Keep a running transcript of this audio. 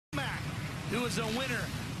who is a winner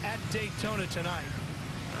at Daytona tonight.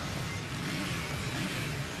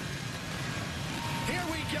 Here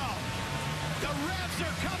we go. The revs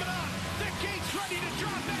are coming up. The gate's ready to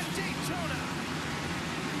drop at Daytona.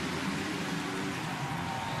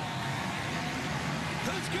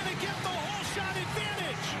 Who's going to get the whole shot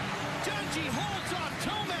advantage? Dungey holds off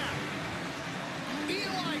Tomac.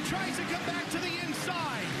 Eli tries to come back to the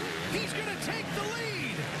inside. He's going to take the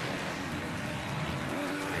lead.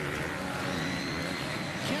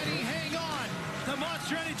 Can he hang on? The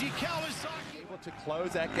Monster Energy Kawasaki. Able to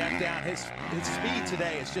close that gap down. His speed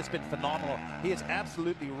today has just been phenomenal. He is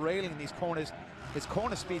absolutely railing these corners. His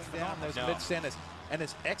corner speed's down, those mid-centers, and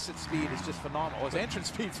his exit speed is just phenomenal. His entrance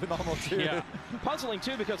speed's phenomenal too. Yeah. Puzzling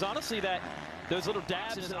too, because honestly those little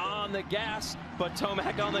dabs on the gas, but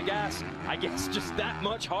Tomac on the gas, I guess just that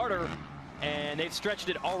much harder. And they've stretched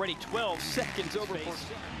it already 12 seconds over.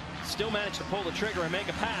 Still managed to pull the trigger and make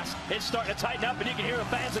a pass. It's starting to tighten up, and you can hear the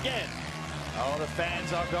fans again. Oh, the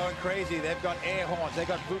fans are going crazy. They've got air horns. They've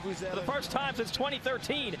got boo-boos. For the first time since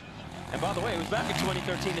 2013. And by the way, it was back in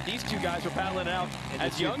 2013 that these two guys were battling it out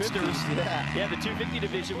as youngsters. Yeah, the 250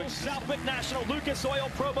 division with Southwick National, Lucas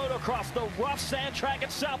Oil Pro Motocross, the rough sand track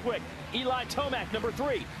at Southwick. Eli Tomac, number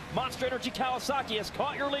 3. Monster Energy Kawasaki has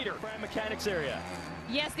caught your leader. Fran Mechanics area.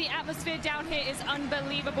 Yes, the atmosphere down here is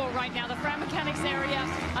unbelievable right now. The Fran Mechanics area,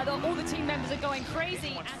 all the team members are going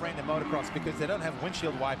crazy. Friend in motocross because they don't have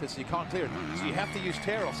windshield wipers, so you can't clear it. So you have to use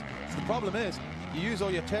tear-offs. So the problem is, you use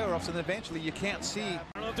all your tear-offs and eventually you can't see. I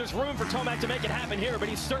don't know if there's room for Tomac to make it happen here, but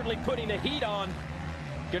he's certainly putting the heat on.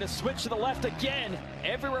 Gonna switch to the left again.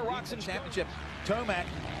 Everywhere rocks in championship. Tomac,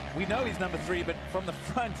 we know he's number 3, but from the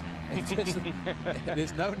front,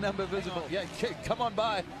 there's no number visible. Yeah, come on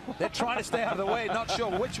by. They're trying to stay out of the way, not sure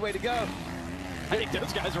which way to go. I think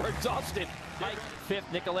those guys are exhausted. Mike 5th,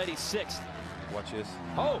 Nicoletti 6th. Watch this.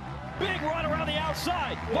 Oh, big run around the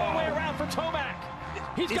outside. Long way around for Tomac.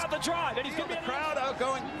 He's got the drive, and he's going to be the crowd are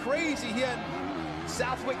going crazy here in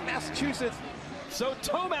Southwick, Massachusetts. So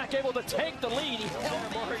Tomac able to take the lead. He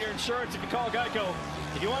held more your insurance if you call Geico.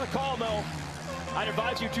 If you want to call them, though, I'd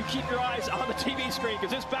advise you to keep your eyes on the TV screen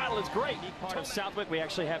because this battle is great. Part of Southwick, we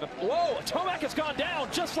actually have a... Whoa, Tomac has gone down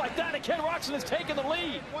just like that, and Ken Roxon has taken the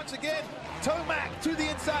lead. Once again, Tomac to the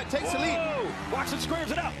inside, takes the lead. Roxon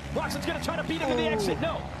squares it up. Roxon's going to try to beat him to the exit.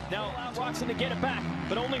 No. Now allow Roxon to get it back,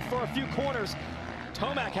 but only for a few corners.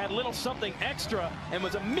 Tomac had a little something extra and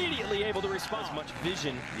was immediately able to respond. As much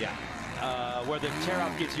vision. Yeah. Where the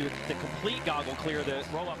tear-off gives you the complete goggle clear, the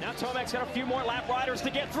roll-up. Now Tomac's got a few more lap riders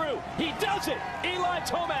to get through. He does it! Eli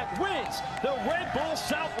Tomac wins the Red Bull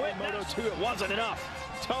Southwick Moto 2. It wasn't enough.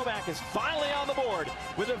 Tomac is finally on the board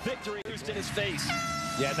with a victory boost in his face.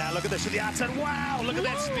 Yeah, now look at this to the outside. Wow, look at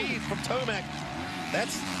that speed from Tomac.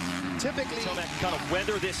 That's typically... Tomac can kind of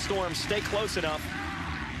weather this storm, stay close enough,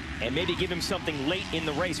 and maybe give him something late in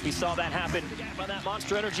the race. We saw that happen by that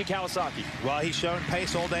Monster Energy Kawasaki. Well, he's shown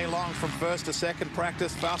pace all day long from first to second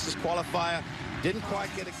practice, fastest qualifier. Didn't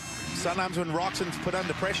quite get it. Sometimes when Roxon's put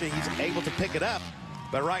under pressure, he's able to pick it up.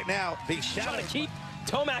 But right now, he's trying to keep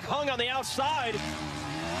Tomac hung on the outside.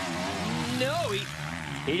 No,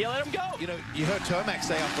 he let him go. You know, you heard Tomac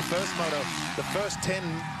say off the first moto, the first 10,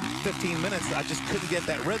 15 minutes, I just couldn't get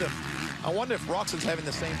that rhythm. I wonder if Roxon's having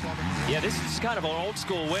the same problem. Yeah, this is kind of an old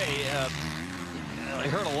school way. I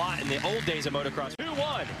heard a lot in the old days of motocross.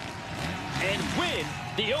 2-1 and win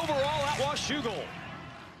the overall Outwash shoe goal.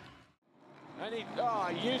 And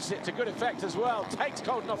he used it to good effect as well. Takes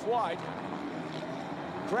Colton off wide.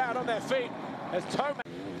 Crowd on their feet as Tomac.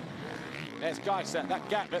 There's Geiser. That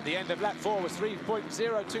gap at the end of lap 4 was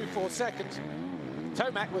 3.024 seconds.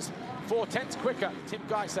 Tomac was 4/10 quicker. Tim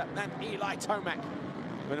Geiser than Eli Tomac.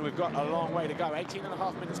 But we've got a long way to go.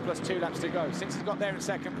 18.5 minutes plus 2 laps to go. Since he's got there in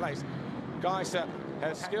second place, Geiser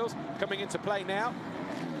has skills coming into play now.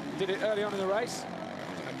 Did it early on in the race.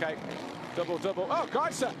 Okay, double. Oh,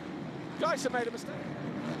 Geiser! Geiser made a mistake.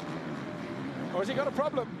 Or has he got a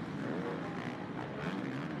problem?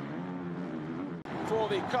 For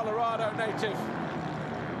the Colorado native.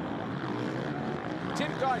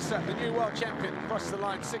 Tim Geiser, the new world champion, across the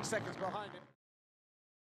line, 6 seconds behind him.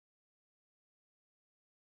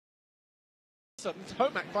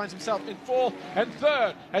 Tomac finds himself in 4th and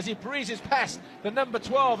 3rd as he breezes past the number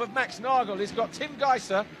 12 of Max Nagel. He's got Tim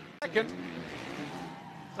Geiser second.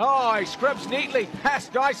 Oh, he scrubs neatly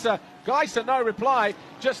past Geiser. Geiser, no reply,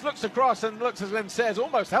 just looks across and looks at them, says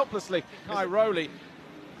almost helplessly, Kai Rowley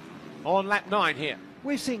on lap 9 here.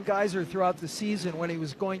 We've seen Geiser throughout the season when he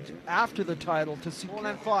was going after the title to see. 4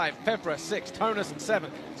 and 5, Febra 6, Tonus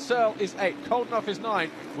 7, Searle is 8, Koldenhoff is 9,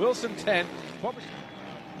 Wilson 10.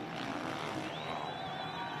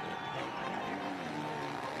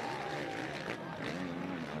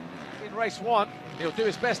 in race one. He'll do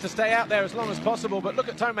his best to stay out there as long as possible, but look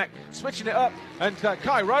at Tomac switching it up, and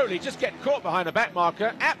Kai Rowley just getting caught behind the back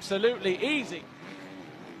marker. Absolutely easy.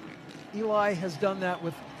 Eli has done that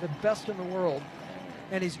with the best in the world,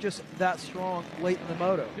 and he's just that strong late in the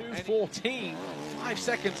moto. 2:14, 5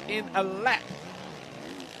 seconds in a lap.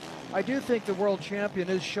 I do think the world champion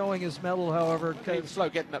is showing his mettle, however, because Slow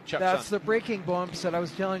getting up, Chuck. that's the braking bumps that I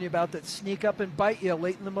was telling you about that sneak up and bite you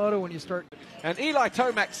late in the moto when you start. And Eli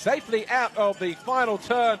Tomac safely out of the final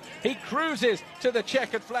turn. He cruises to the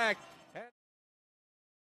checkered flag.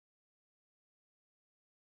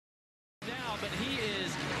 Now, but he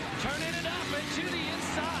is turning it up and to the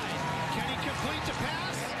inside. Can he complete the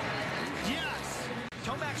pass? Yes.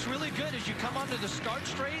 Tomac's really good as you come onto the start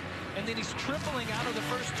straight, and then he's tripling out of the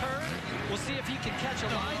first turn. We'll see if he can catch a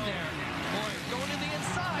line there. Boy, going to the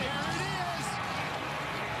inside. There it is.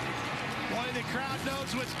 Boy, the crowd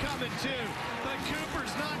knows what's coming too. But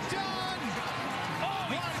Cooper's not done. Oh,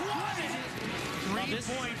 he quadded it.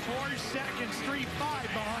 3.4 seconds, 3.5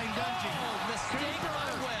 behind Dungey. Oh, mistake by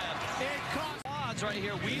Webb. It cost. Quads right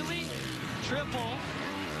here. Wheelie, triple,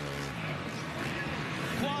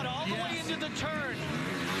 quad all the way into the turn.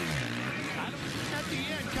 At the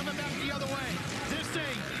end, coming back the other way. This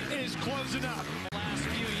thing is closing up. Last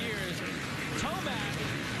few years, Tomac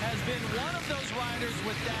has been one of those riders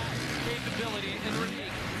with that capability, and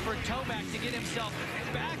for Tomac to get himself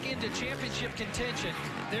back into championship contention.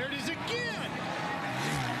 There it is again.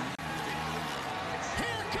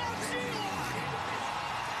 Here comes Eli.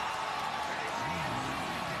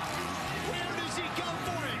 Where does he go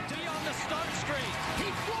for it? Be on the start straight.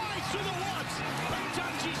 He flies through the woods. But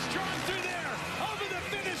Dungey's strong through there. Over the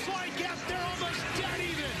finish line gap, they're almost dead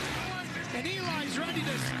even. And Eli's ready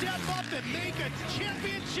to step up and make a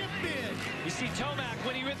championship bid. You see Tomac,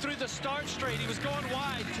 when he went through the start straight, he was going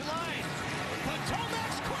wide to line. But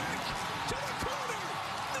Tomac's quick to the corner.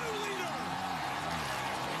 New leader.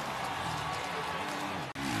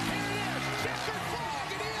 Here it is. Checkered flag,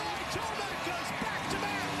 and Eli Tomac goes back to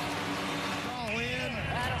back. All in.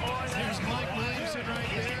 There's Mike Williamson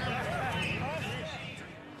right there.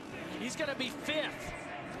 He's going to be fifth.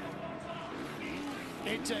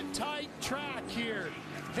 It's a tight track here.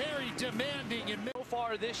 Very demanding. And So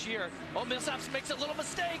far this year, Millsaps makes a little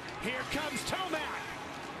mistake. here comes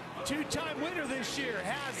Tomac. Two-time winner this year,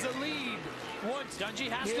 has the lead. Once Dungey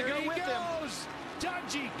has here to go he with him. goes.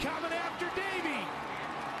 Dungey coming after Davey.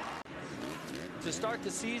 To start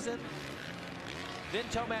the season, then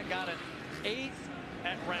Tomac got an 8th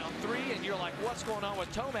at round 3, and you're like, what's going on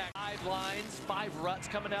with Tomac? 5 lines, 5 ruts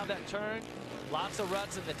coming out of that turn. Lots of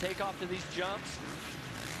ruts in the takeoff to these jumps.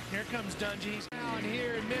 Here comes Dungey down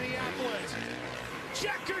here in Minneapolis.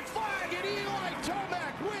 Checkered flag, and Eli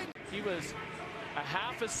Tomac wins. He was a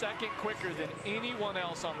half a second quicker than anyone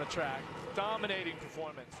else on the track. Dominating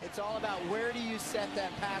performance. It's all about where do you set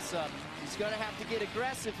that pass up. He's going to have to get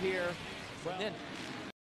aggressive here. Well, Then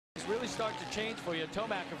it's really start to change for you.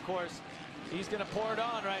 Tomac, of course, he's going to pour it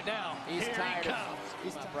on right now. He's Here he tired. comes.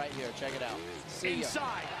 He's right here. Check it out. See ya.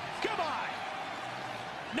 Inside. Come on.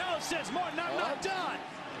 No, says Martin, I'm not done.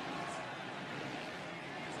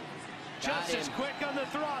 Got Just as him. quick on the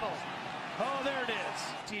throttle. Oh, there it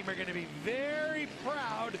is. Team are going to be very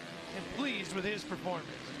proud and pleased with his performance.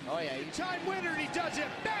 Oh, yeah. Time winner, and he does it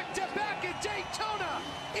back-to-back at Daytona.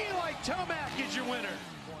 Eli Tomac is your winner.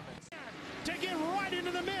 To get right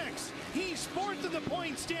into the mix. He's 4th in the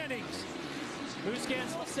point standings. who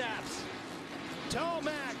scans Millsaps?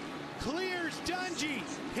 Tomac clears Dungey.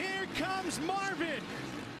 Here comes Marvin.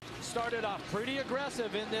 Started off pretty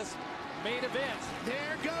aggressive in this main event.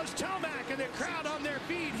 There goes Tomac, and the crowd on their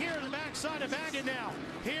feet here on the backside of Baggett now.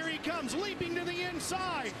 Here he comes, leaping to the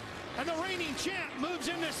inside. And the reigning champ moves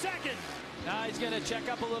into second. Now he's going to check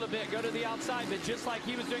up a little bit, go to the outside, but just like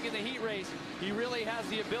he was doing in the heat race, he really has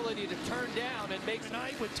the ability to turn down and make...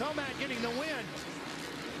 Tonight with Tomac getting the win,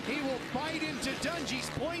 he will bite into Dungey's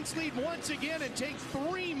points lead once again and take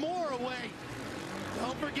 3 more away.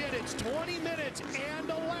 Don't forget, it's 20 minutes and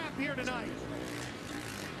a lap here tonight.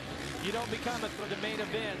 You don't become it for the main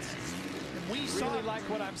events. And we Really like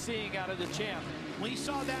what I'm seeing out of the champ. We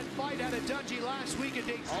saw that fight out of Dungey last week at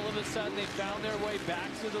Daytona. All of a sudden, they found their way back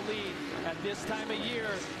to the lead. At this time of year,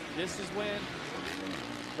 this is when,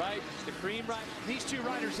 right, the cream right. These two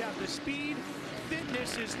riders have the speed.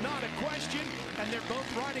 Fitness is not a question, and they're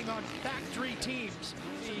both riding on factory teams.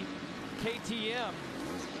 The KTM,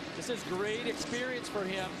 this is great experience for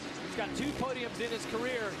him. He's got 2 podiums in his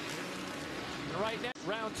career. And right now,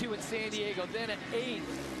 round 2 in San Diego, then at 8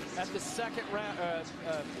 at the second round,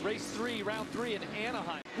 race 3, round 3 in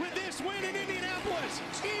Anaheim. With this win in Indianapolis,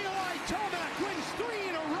 Eli Tomac wins 3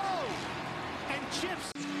 in a row.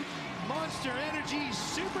 Monster Energy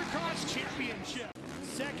Supercross Championship.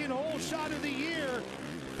 Second hole shot of the year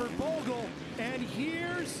for Bogle, and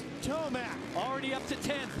here's Tomac. Already up to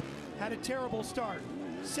 10th. Had a terrible start.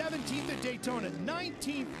 17th at Daytona,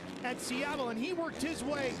 19th at Seattle, and he worked his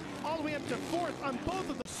way all the way up to 4th on both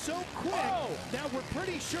of them so quick that we're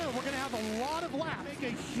pretty sure we're going to have a lot of laps.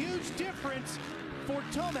 Make a huge difference for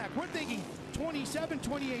Tomac. We're thinking 27,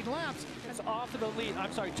 28 laps. It's off of the lead.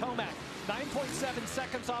 I'm sorry, Tomac, 9.7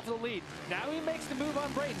 seconds off of the lead. Now he makes the move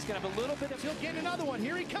on Braden. He's going to have a little bit of... He'll get another one.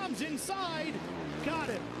 Here he comes inside. Got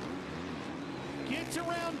it. Gets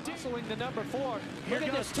around. Hustling the number 4. Here Look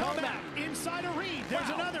at goes this Tomac inside of Reed. There's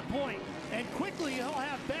another point. And quickly he'll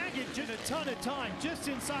have baggage in a ton of time. Just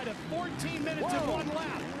inside of 14 minutes and 1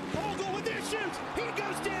 lap. Bogle with issues. He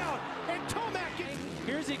goes down. And Tomac gets...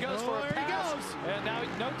 Here's he goes for a pass. There he goes. And now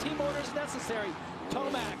no team orders necessary.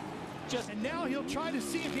 Tomac just... And now he'll try to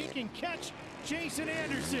see if he can catch Jason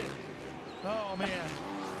Anderson. Oh, man.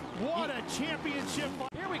 What a championship.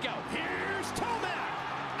 Here we go. Here's Tomac.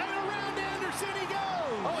 And around Anderson he goes.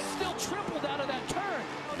 Oh, it's still tripled out of that turn.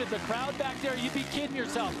 The crowd back there, you'd be kidding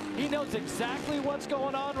yourself. He knows exactly what's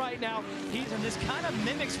going on right now. And this kind of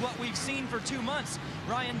mimics what we've seen for 2 months.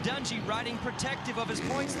 Ryan Dungey riding protective of his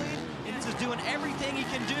points lead, and it's just doing everything he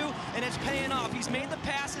can do, and it's paying off. He's made the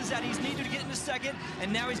passes that he's needed to get into second,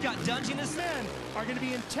 and now he's got Dungey in his... Men are going to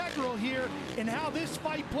be integral here in how this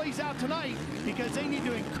fight plays out tonight, because they need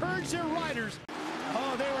to encourage their riders.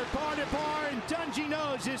 Oh, they were bar to bar, and Dungey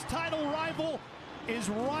knows his title rival is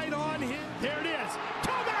right on him. There it is.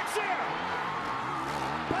 Tomac's there!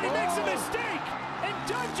 But he makes a mistake, and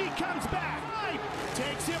Dungey comes back.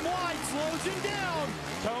 Takes him wide, slows him down.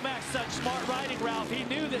 Tomac, such smart riding, Ralph. He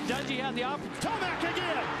knew that Dungey had the opportunity. Tomac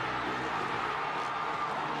again!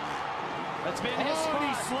 That's been his spot.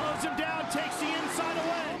 He slows him down, takes the inside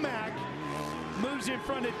away. Tomac moves in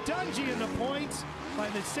front of Dungey in the points by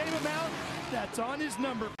the same amount that's on his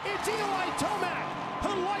number. It's Eli Tomac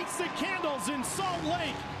who lights the candles in Salt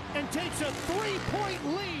Lake and takes a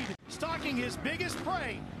 3-point lead, stalking his biggest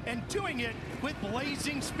prey and doing it with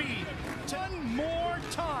blazing speed. 10 more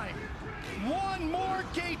time. One more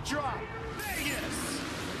gate drop. Vegas.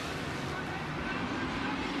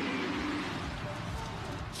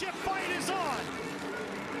 Chip fight is on.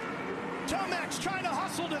 Tomac's trying to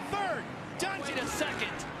hustle to third. Dungey to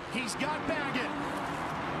second. He's got Baggett.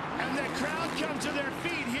 And the crowd comes to their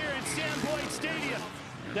feet here at Sam Boyd Stadium.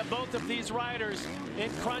 That both of these riders in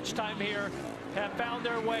crunch time here have found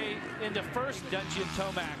their way into first, Dungey and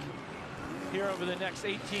Tomac, here over the next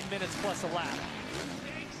 18 minutes plus a lap.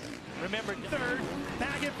 Remember, third,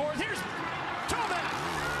 Baggett fourth. Here's Tomac.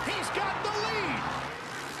 He's got the lead.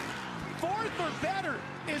 Fourth or better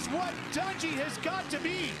is what Dungey has got to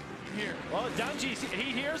be here. Well, Dungey,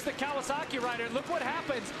 he hears the Kawasaki rider. Look what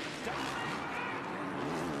happens.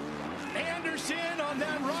 Anderson on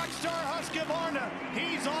that Rockstar Husqvarna.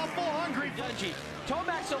 He's awful hungry. Dungey.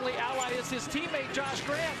 Tomac's only ally is his teammate Josh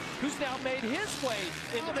Grant, who's now made his way.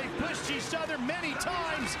 They pushed each other many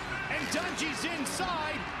times, and Dungey's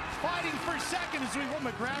inside, fighting for second as we want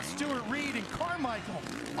McGrath, Stewart, Reed, and Carmichael,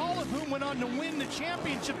 all of whom went on to win the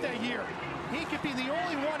championship that year. He could be the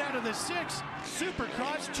only one out of the 6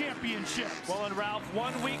 Supercross championships. Well, and Ralph,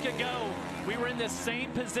 1 week ago, we were in this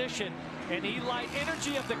same position, and Eli,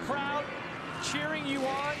 energy of the crowd cheering you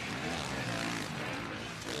on.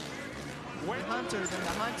 The hunters and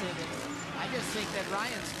the hunted. I just think that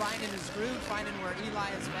Ryan's finding his groove, finding where Eli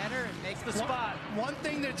is better, and makes the spot. One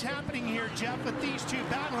thing that's happening here, Jeff, with these two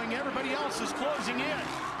battling, everybody else is closing in.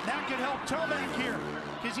 That could help Tomac here,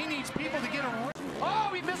 because he needs people to get a... Oh,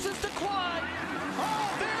 he misses the quad. Oh,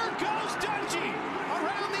 there goes Dungey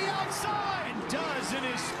around the outside. And does in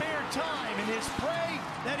his spare time, and his prey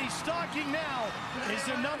that he's stalking now is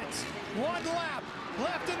the nuts. 1 lap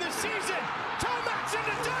left in the season. Tomac's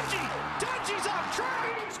into Dungey. Dungey's off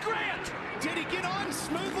track. It's Grant. Did he get on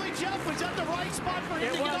smoothly, Jeff? Was that the right spot for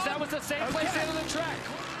him to get on? That was the same place into the track.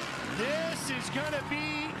 This is going to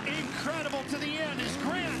be incredible to the end as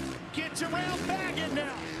Grant gets around Baggett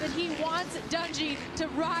now. That he wants Dungey to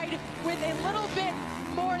ride with a little bit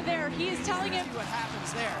more there. He is telling him what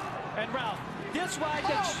happens there. And Ralph, this ride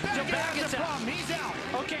that Baggett's out. He's out.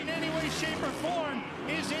 Okay, in any way, shape, or form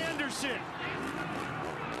is Anderson.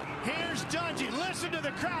 Here's Dungey. Listen to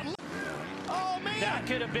the crowd. Oh, man. That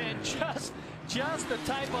could have been just the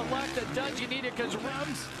type of luck that Dungey needed, because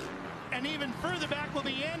Rums. And even further back will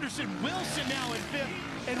be Anderson. Wilson now in 5th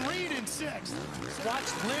and Reed in 6th. Watch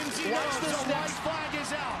Lindsey. Watch this the white flag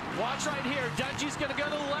is out. Watch right here. Dungey's going to go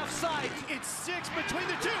to the left side. It's 6 between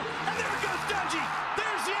the 2. And there goes Dungey.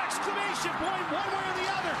 There's the exclamation point, one way or the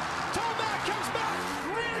other. Tomac comes back.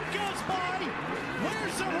 Grant goes by.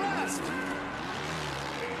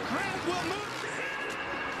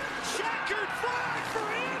 flag for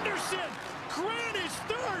Anderson. Grant is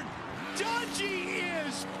third. Dungey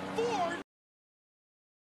is fourth.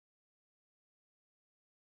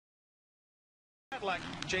 Like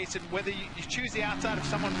Jason, whether you choose the outside, if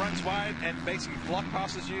someone runs wide and basically block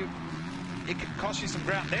passes you, it can cost you some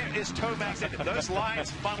ground. There is Tomac. Those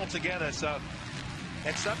lines funnel together, so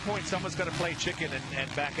at some point someone's got to play chicken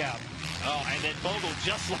and back out. Oh, and then Bogle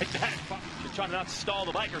just like that. Just trying not to stall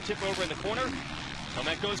the bike or tip over in the corner.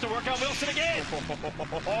 Tomac goes to work on Wilson again.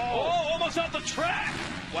 Oh, almost off the track.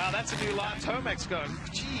 Wow, that's a new line. Tomac's going,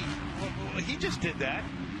 gee, well, he just did that.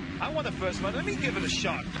 I won the first one. Let me give it a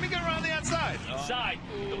shot. Let me go around the outside. Inside.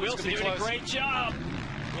 Ooh, Wilson doing a great job.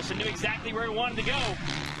 Wilson knew exactly where he wanted to go.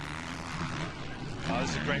 Oh,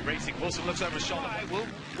 this is great racing. Wilson looks over his shoulder.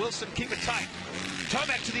 Wilson, keep it tight.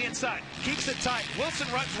 Tomac to the inside. Keeps it tight. Wilson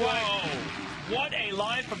runs wide. Whoa. What a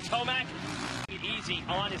line from Tomac. Easy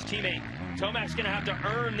on his teammate. Tomac's going to have to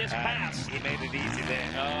earn this pass. He made it easy there.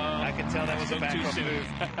 I can tell that was a backroom move.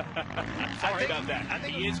 Sorry about that.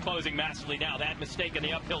 He is closing massively now. That mistake in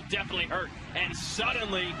the uphill definitely hurt. And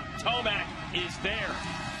suddenly, Tomac is there.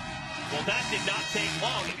 Well, that did not take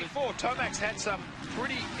long. Before, Tomac's had some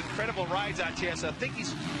pretty incredible rides out here, so I think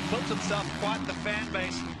he's built himself quite the fan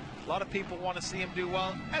base. A lot of people want to see him do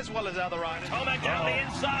well as other riders. Tomac down the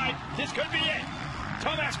inside. This could be it.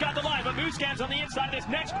 Tomac's got the line, but Musquin's on the inside of this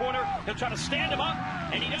next corner. He'll try to stand him up,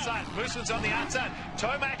 and he does. Musquin's on the outside.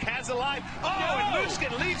 Tomac has the line. Oh, and Musquin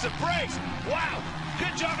leaves the brakes. Wow,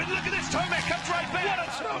 good job. And look at this. Tomac comes right back.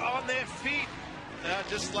 On their feet,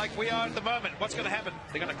 just like we are at the moment. What's going to happen?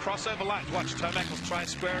 They're going to cross over lines. Watch, Tomac will try and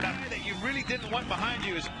square it up. That you really didn't want behind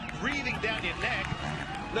you is breathing down your neck.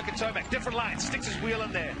 Look at Tomac, different lines, sticks his wheel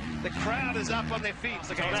in there. The crowd is up on their feet.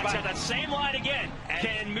 Tomac's got that same line again.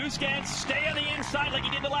 Can Musquin stay on the inside like he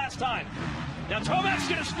did the last time? Now Tomac's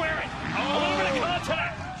going to square it. A little bit of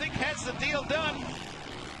contact. I think has the deal done.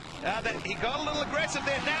 He got a little aggressive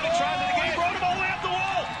there. Now he tries it again. He brought him all the way up the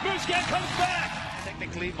wall. Musquin comes back.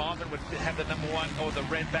 Technically, Marvin would have the #1 or the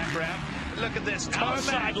red background. Look at this.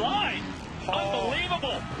 Outside line.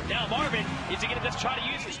 Unbelievable. Now Marvin, is he going to just try to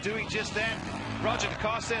use it? He's doing just that. Roger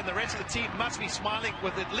DaCosta and the rest of the team must be smiling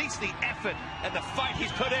with at least the effort and the fight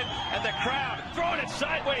he's put in, and the crowd throwing it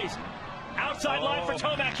sideways. Outside line for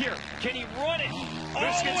Tomac here. Can he run it?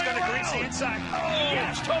 Musquin's going to grease the inside.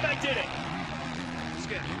 Yes, Tomac did it.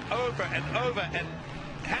 Musquin over and over, and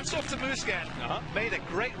hats off to Musquin. Made a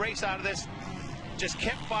great race out of this. Just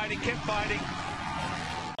kept fighting, kept fighting.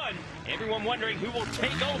 Everyone wondering who will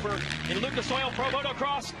take over in Lucas Oil Pro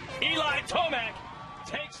Motocross. Eli Tomac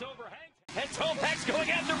takes over. And Tomac's going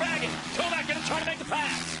after Baggett. Tomac going to try to make the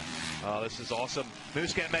pass. Oh, this is awesome.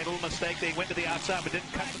 Musquin made a little mistake. They went to the outside but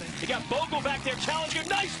didn't cut to the... He got Bogle back there challenging.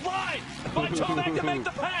 Nice line by Tomac to make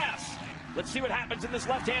the pass. Let's see what happens in this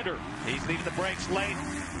left-hander. He's leaving the brakes late.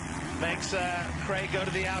 Makes Craig go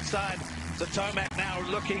to the outside. So Tomac now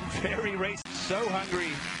looking very racing. So hungry.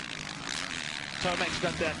 Tomac's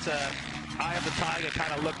got that eye of the tiger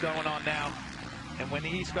kind of look going on now. And when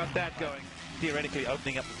he's got that going, theoretically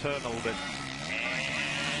opening up the turn a little bit.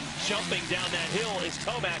 And jumping down that hill is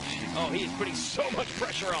Tomac. Oh, he is putting so much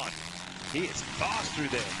pressure on. He is fast through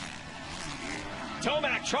there.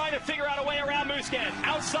 Tomac trying to figure out a way around Musquin.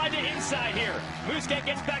 Outside to inside here. Musquin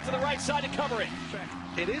gets back to the right side to cover it.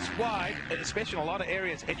 It is wide, especially in a lot of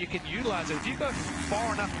areas, and you can utilize it. If you go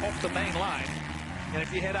far enough off the main line, and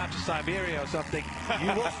if you head out to Siberia or something, you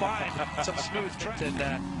will find some smooth track.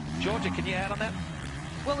 And Georgia, can you add on that?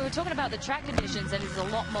 Well, we were talking about the track conditions, and there's a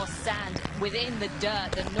lot more sand within the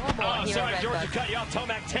dirt than normal. Oh, here sorry, at George, to cut you off.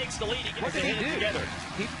 Tomac takes the lead. What did he do? Together.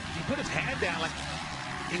 He put his hand down like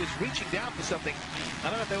he was reaching down for something. I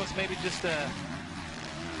don't know if that was maybe just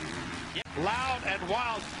loud and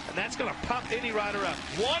wild, and that's going to pump any rider up.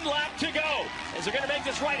 1 lap to go. As they're going to make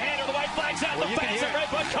this right-hander, the white flag's out. The fans at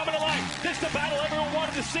Redbud coming to life. This is the battle everyone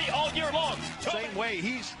wanted to see all year long. Same way,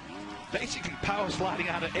 he's basically power sliding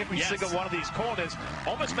out of every single one of these corners.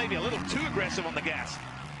 Almost maybe a little too aggressive on the gas.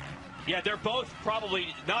 Yeah, they're both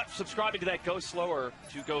probably not subscribing to that go slower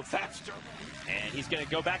to go faster. And he's going to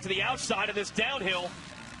go back to the outside of this downhill.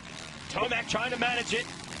 Tomac trying to manage it.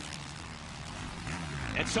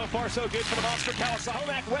 And so far, so good for the Monster Kawasaki.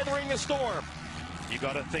 Tomac weathering the storm. You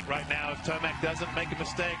got to think right now, if Tomac doesn't make a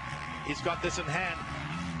mistake, he's got this in hand.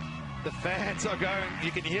 The fans are going,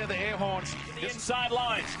 you can hear the air horns. The inside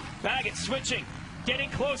lines. Baggett switching, getting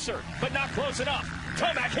closer, but not close enough.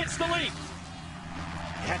 Tomac hits the lead.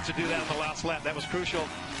 Had to do that on the last lap. That was crucial.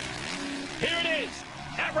 Here it is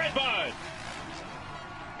at Redbud.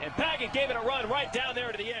 And Baggett gave it a run right down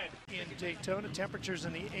there to the end. In Daytona, temperatures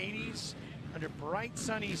in the 80s under bright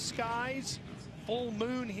sunny skies. full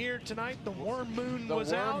moon here tonight. The worm moon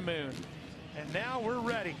was out. Moon. And now we're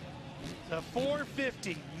ready. The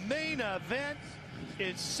 450 main event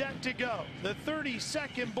is set to go. The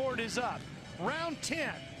 30-second board is up. Round 10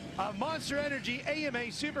 of Monster Energy AMA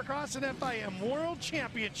Supercross and FIM World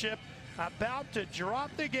Championship about to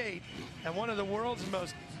drop the gate at one of the world's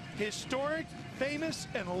most historic, famous,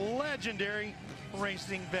 and legendary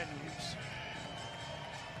racing venues.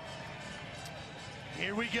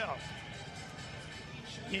 Here we go.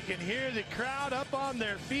 You can hear the crowd up on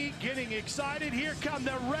their feet getting excited. Here come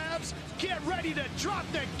the revs. Get ready to drop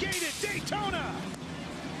the gate at Daytona.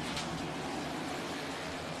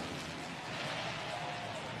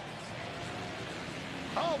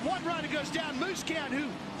 Oh, one rider goes down. Muscat, who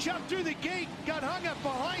jumped through the gate, got hung up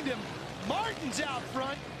behind him. Martin's out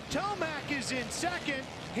front. Tomac is in second.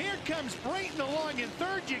 Here comes Brayton along in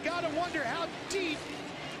third. You got to wonder how deep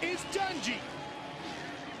is Dungey.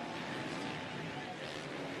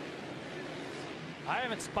 I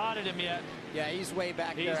haven't spotted him yet. Yeah, he's way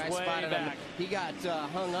back there. I spotted him. He got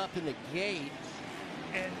hung up in the gate.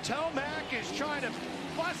 And Tomac is trying to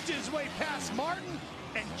bust his way past Martin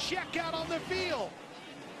and check out on the field.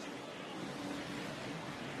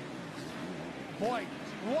 Boy,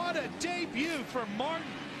 what a debut for Martin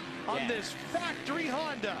on this factory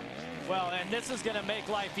Honda. Well, and this is going to make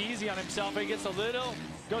life easy on himself. He gets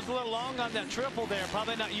goes a little long on that triple there.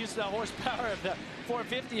 Probably not used to the horsepower of the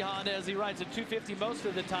 450 Honda as he rides a 250 most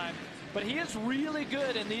of the time. But he is really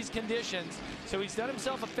good in these conditions. So he's done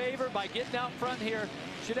himself a favor by getting out front here.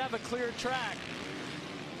 Should have a clear track.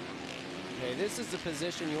 Okay, this is the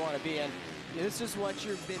position you want to be in. This is what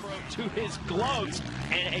you've been to his gloves,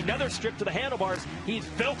 and another strip to the handlebars. He's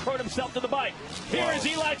Velcroed himself to the bike. Here is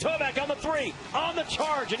Eli Tomac on the 3, on the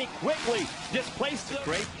charge, and he quickly displaced it.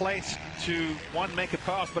 Great place to, one, make a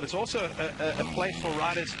pass, but it's also a place for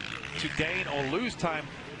riders to gain or lose time.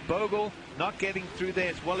 Bogle not getting through there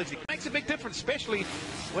as well as he makes a big difference, especially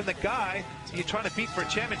when the guy you're trying to beat for a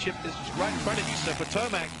championship is right in front of you. So for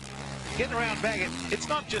Tomac, getting around Baggett, it's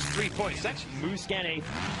not just 3 points. That's Muscat 8th.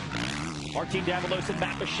 Martin Davalos and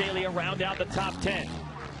Matt Michalia round out the top 10.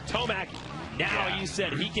 Tomac, now you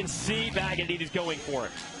said he can see Baggett and he's going for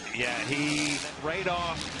it. Yeah,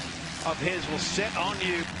 radar of his will set on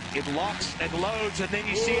you. It locks and loads, and then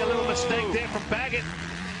you see a little mistake there from Baggett,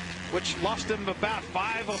 which lost him about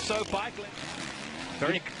 5 or so bike lengths.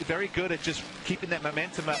 Very good at just keeping that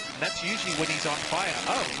momentum up. That's usually when he's on fire.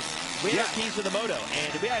 Oh, we had our keys to the moto,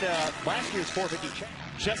 and we had last year's 450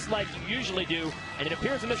 just like you usually do, and it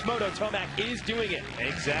appears in this moto Tomac is doing it.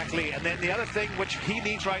 Exactly, and then the other thing which he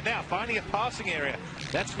needs right now, finding a passing area.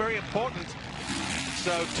 That's very important.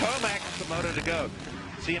 So Tomac, the moto to go.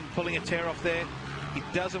 See him pulling a tear off there. He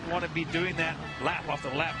doesn't want to be doing that lap after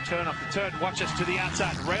lap, turn after turn. Watch us to the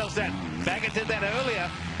outside, rails that. Baggett did that earlier.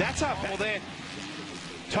 That's how well there.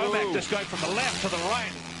 Tomac just going from the left to the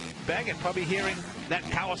right. Baggett probably hearing that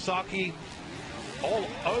Kawasaki all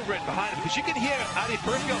over it behind him, because you can hear Adi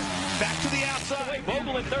Perfield back to the outside.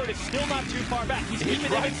 Bogle in third is still not too far back. He's keeping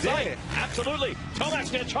him in sight. Absolutely.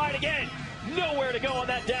 Tomac's going to try it again. Nowhere to go on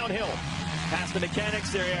that downhill. Past the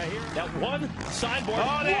mechanics area here. That one signboard.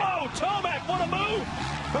 Whoa, Tomac, what a move!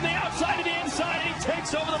 From the outside to the inside, and he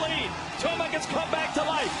takes over the lead. Tomac has come back to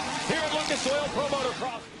life here at Lucas Oil Pro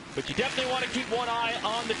Motocross. But you definitely want to keep one eye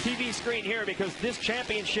on the TV screen here, because this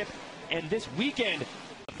championship and this weekend,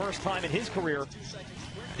 the first time in his career,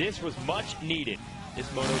 this was much needed,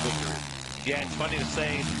 this moto victory. Yeah, it's funny to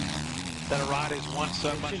say that a rider's won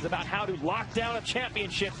so much. It's about how to lock down a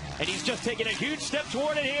championship, and he's just taking a huge step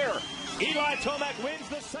toward it here. Eli Tomac wins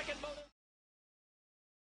the second moto.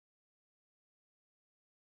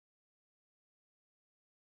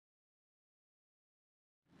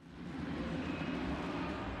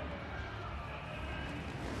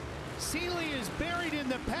 Seeley is buried in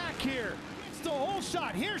the pack here. It's the whole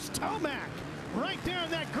shot. Here's Tomac right there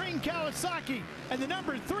in that green Kawasaki. And the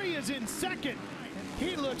number 3 is in second.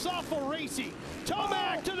 He looks awful racy.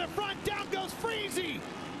 Tomac to the front. Down goes Freezy.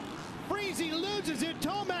 Freezy loses it.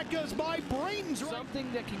 Tomac goes by. Brayton's right.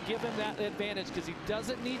 Something that can give him that advantage, because he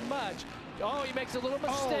doesn't need much. Oh, he makes a little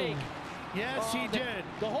mistake. Yes, he did.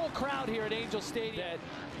 The whole crowd here at Angel Stadium, that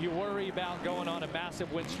you worry about going on a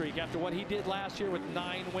massive win streak. After what he did last year with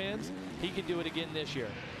 9 wins, he could do it again this year.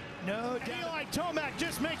 No doubt. Eli Tomac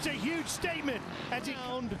just makes a huge statement as he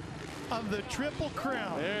found of the Triple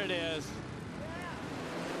Crown. There it is.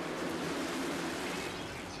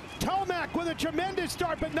 Tomac with a tremendous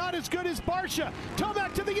start, but not as good as Barsha.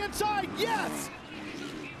 Tomac to the inside, yes!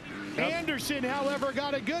 Anderson, however,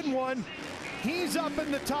 got a good one. He's up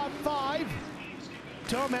in the top 5.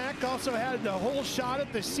 Tomac also had the whole shot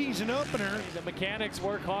at the season opener. The mechanics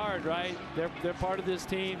work hard, right? They're part of this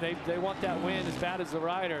team. They want that win as bad as the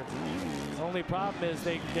rider. The only problem is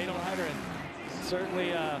they don't rider, and certainly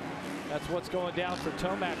that's what's going down for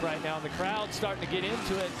Tomac right now. And the crowd's starting to get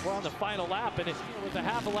into it. We're on the final lap, and with a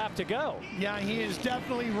half a lap to go. Yeah, he is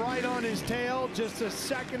definitely right on his tail, just a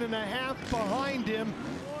second and a half behind him.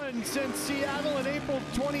 One since Seattle in April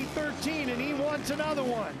 2013, and he wants another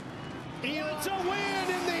one. It's a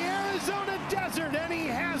win in the Arizona desert, and he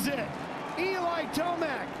has it. Eli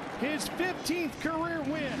Tomac, his 15th career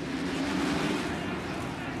win.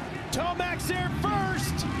 Tomac's there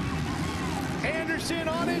first. Anderson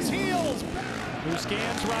on his heels.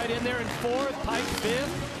 Musquin's right in there in fourth, Pike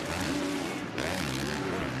fifth.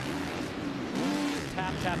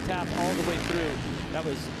 Tap, tap, tap all the way through. That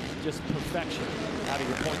was just perfection out of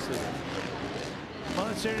your points leader.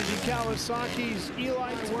 Monster Energy Kawasaki's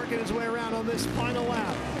Eli working his way around on this final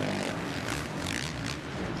lap.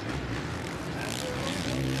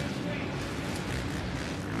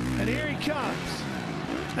 And here he comes.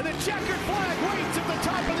 And the checkered flag waits at the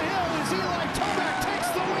top of the hill as Eli Tomac takes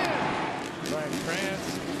the win. Right, France.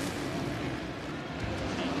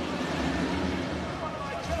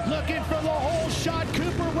 Looking for the whole shot.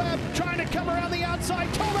 Cooper Webb trying to come around the outside.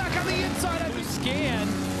 Tomac on the inside. Musquin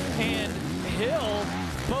and Hill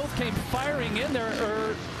both came firing in there.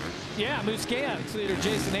 Musquin. Leader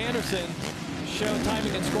Jason Anderson showed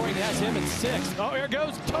timing and scoring. He has him in sixth. Oh, here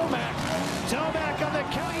goes Tomac. Tomac on the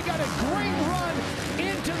count. He got a great run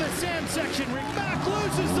into the sand section. Mac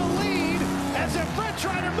loses the lead as a French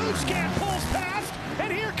rider Musquin pulls past,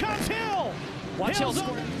 and here comes Hill. Watch Hill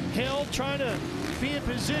score. Hill trying to be in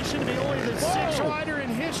position to be only the sixth rider in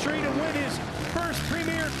history to win his first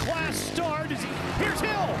Premier Class start. Here's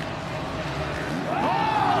Hill.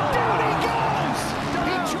 Oh, down he goes!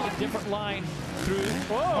 A different line through.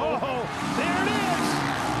 Whoa! There it is!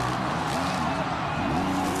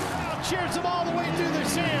 Cheers him all the way through the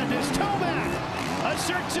sand as Tomac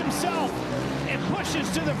asserts himself and pushes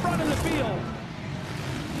to the front of the field.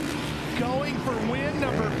 Going for win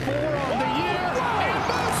number 4 on the year, and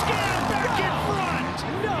Musquin back in front!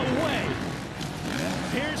 No way!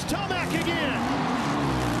 Here's Tomac again.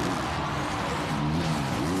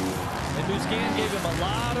 And Musquin gave him a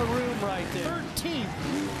lot of room right there. 13th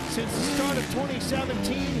since the start of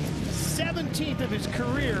 2017, 17th of his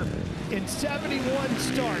career in 71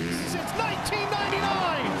 starts since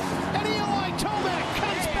 1999. And Eli Tomac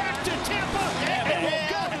comes back to Tampa and will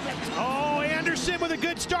go. Oh, Anderson with a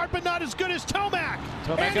good start, but not as good as Tomac.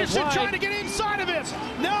 Anderson trying to get inside of him.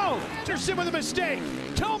 No, Anderson with a mistake.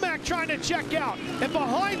 Tomac trying to check out. And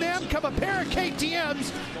behind them come a pair of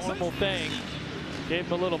KTMs. Normal thing. Gave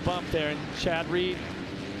him a little bump there, and Chad Reed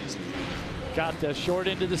got the short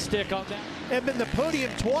end of the stick on that. Have been the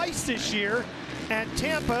podium twice this year at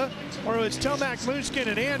Tampa, where it was Tomac, Musquin,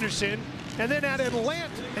 and Anderson, and then at Atlanta.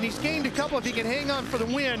 And he's gained a couple if he can hang on for the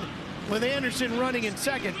win with Anderson running in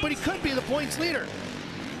second, but he could be the points leader.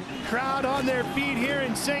 Crowd on their feet here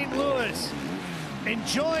in St. Louis,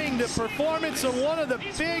 enjoying the performance of one of the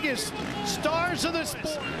biggest stars of the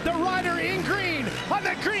sport. The rider in green on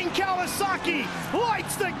the green Kawasaki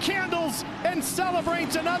lights the candles and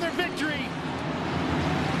celebrates another victory.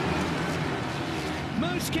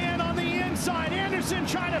 Musquin on the inside, Anderson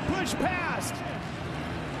trying to push past.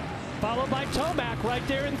 Followed by Tomac right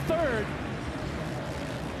there in third.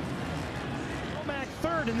 Tomac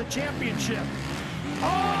third in the championship.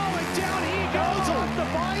 Oh, and down he goes off the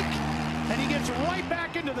bike. And he gets right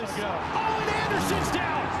back into the go. Oh, and Anderson's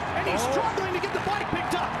down. And he's struggling to get the bike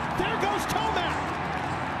picked up. There goes Tomac.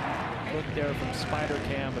 Look there from Spider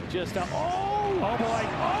Cam, but just oh boy.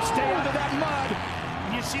 Stay out of that mud.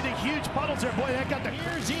 And you see the huge puddles there. Boy, that got the...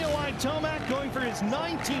 Here's Eli Tomac going for his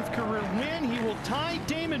 19th career win. He will tie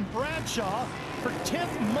Damon Bradshaw for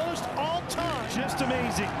 10th most all-time. Just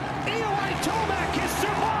amazing. Eli Tomac has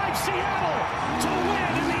survived Seattle to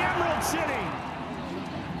win in the Emerald City.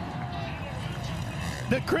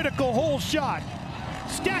 The critical hole shot.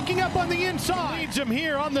 Stacking up on the inside. Leads him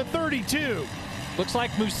here on the 32. Looks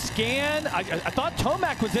like Musquin. I thought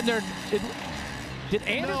Tomac was in there. Did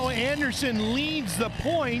Anderson? No, Anderson leads the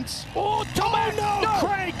points. Oh, Tomac! Oh, no!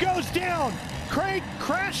 Craig goes down. Craig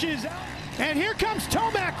crashes out. And here comes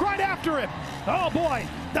Tomac right after him. Oh, boy.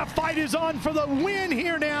 The fight is on for the win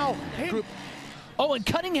here now. Oh, and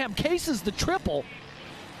Cunningham cases the triple.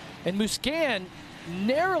 And Musquin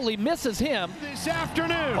narrowly misses him. This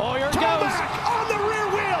afternoon. Oh, here it Tomac on the rear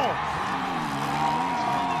wheel.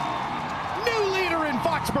 New leader in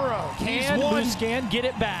Foxborough. Can Musquin get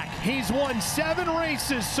it back? He's won 7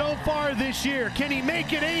 races so far this year. Can he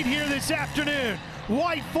make it 8 here this afternoon?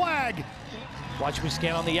 White flag. Watch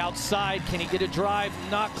Musquin on the outside. Can he get a drive?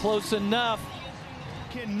 Not close enough.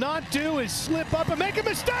 Cannot do is slip up and make a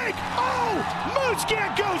mistake. Oh,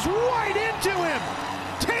 Musquin goes right into him.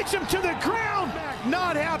 Takes him to the ground.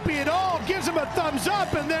 Not happy at all. Gives him a thumbs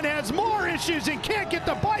up and then has more issues and can't get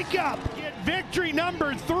the bike up. Get victory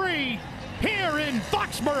number 3 here in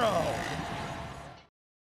Foxborough.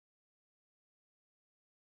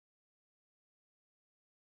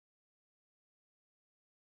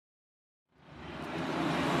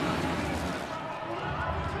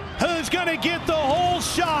 Who's going to get the whole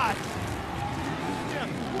shot?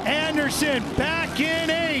 Anderson back in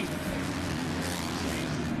 8th.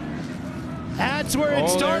 That's where it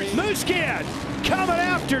starts. Musquin coming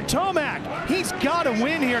after Tomac. He's got to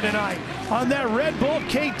win here tonight on that Red Bull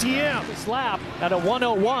KTM. This lap at a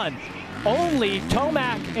 101. Only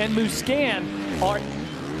Tomac and Musquin are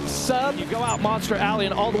sub. You go out Monster Alley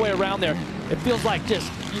and all the way around there. It feels like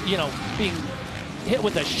just, you know, being hit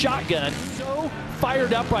with a shotgun. So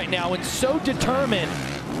fired up right now and so determined.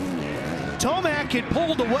 Tomac had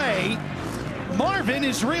pulled away. Marvin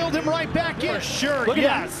has reeled him right back in. For sure, Look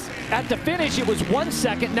yes. At the finish, it was 1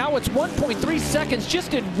 second. Now it's 1.3 seconds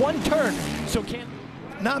just in one turn. So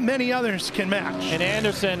not many others can match. And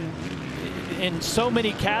Anderson, in so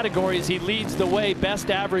many categories, he leads the way. Best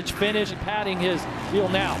average finish, patting his heel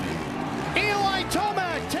now. Eli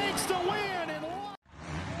Tomac takes the win. And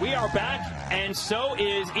we are back, and so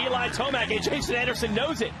is Eli Tomac, and Jason Anderson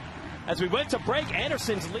knows it. As we went to break,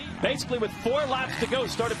 Anderson's lead, basically with 4 laps to go,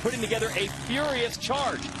 started putting together a furious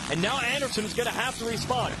charge. And now Anderson's going to have to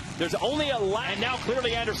respond. There's only a lap, and now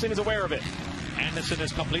clearly Anderson is aware of it. Anderson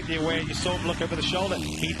is completely aware. You saw him look over the shoulder.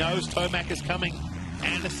 He knows Tomac is coming.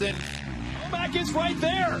 Anderson. Tomac is right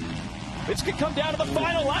there. It's going to come down to the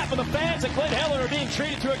final lap, and the fans at Glen Helen are being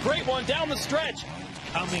treated to a great one down the stretch.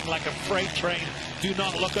 Coming like a freight train. Do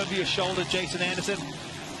not look over your shoulder, Jason Anderson.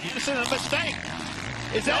 Anderson, a mistake.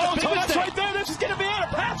 Is that a big mistake? Right there. This is going to be it. A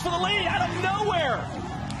pass for the lead out of nowhere.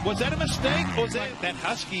 Was that a mistake, or was that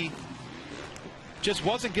Husky just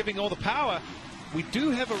wasn't giving all the power? We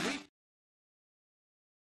do have a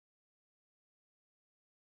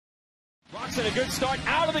Roczen a good start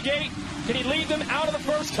out of the gate. Can he lead them out of the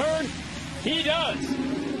first turn? He does.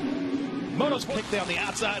 Motorsport pick there on the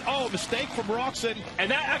outside. Oh, mistake from Roczen. And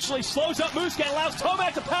that actually slows up Musquin, allows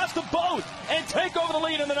Tomac to pass them both and take over the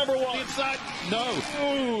lead in the number 1. Inside, no.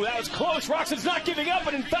 Ooh, that was close. Roczen's not giving up,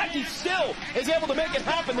 but in fact, he still is able to make it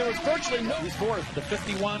happen. There was virtually no. He's for the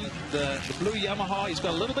 51, the blue Yamaha. He's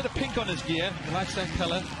got a little bit of pink on his gear. He likes that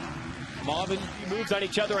color. Marvin moves on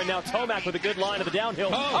each other, and now Tomac with a good line of the downhill.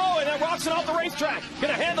 Oh, and then Roczen off the racetrack.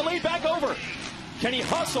 Going to hand the lead back over. Can he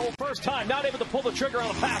hustle? First time, not able to pull the trigger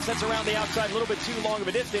on a pass. That's around the outside, a little bit too long of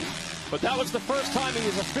a distance. But that was the first time he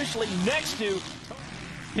was officially next to.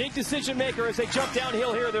 Big decision maker as they jump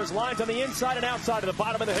downhill here. There's lines on the inside and outside of the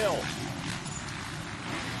bottom of the hill.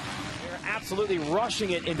 They're absolutely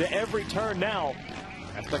rushing it into every turn now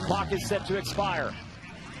as the clock is set to expire.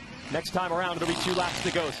 Next time around, it'll be 2 laps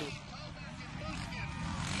to go. So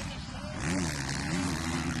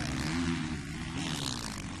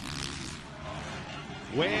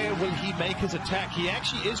where will he make his attack? He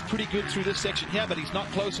actually is pretty good through this section here, but he's not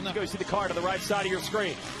close enough. Go see the car to the right side of your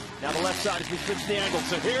screen. Now the left side as we switch the angle.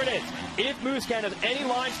 So here it is. If Musquin has any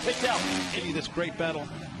lines picked out. Give this great battle.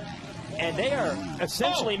 And they are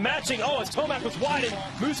essentially matching. Oh, as Tomac was wide and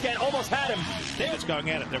Musquin almost had him. It's going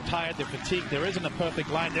at it. They're tired. They're fatigued. There isn't a perfect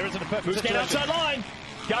line. There isn't a perfect Musquin outside line.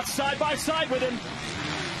 Got side by side with him.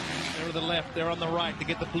 They're on the left, they're on the right. They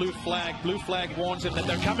get the blue flag. Blue flag warns them that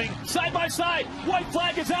they're coming. Side by side. White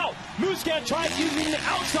flag is out. Musquin tried using the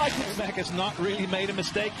outside. Tomac has not really made a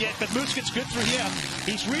mistake yet, but Musquin's good through here.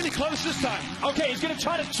 He's really close this time. Okay, he's going to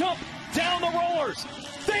try to jump down the rollers.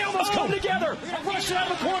 They almost come together. Rush out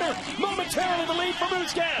of the corner. Momentarily the lead for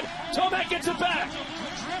Musquin. Tomac gets it back.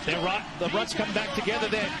 The ruts come back together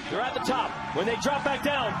there. They're at the top. When they drop back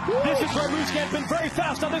down, this is where Musquin's been very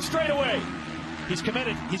fast on this straightaway. He's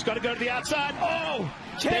committed. He's got to go to the outside. Oh!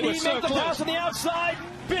 Can he make the pass on the outside?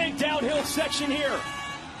 Big downhill section here.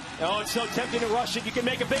 Oh, it's so tempting to rush it. You can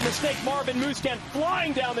make a big mistake. Marvin Musquin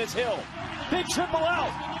flying down this hill. Big triple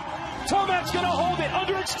out. Tomac's going to hold it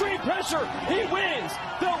under extreme pressure. He wins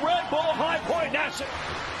the Red Bull High Point National.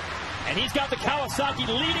 And he's got the Kawasaki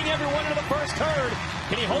leading everyone into the first turn.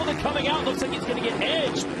 Can he hold it coming out? Looks like he's going to get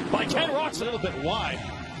edged by Ken Roczen. A little bit wide.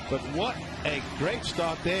 But what a great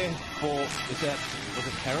start there for, was it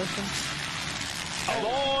Harrison? A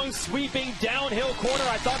long, sweeping downhill corner.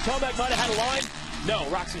 I thought Tomac might have had a line. No,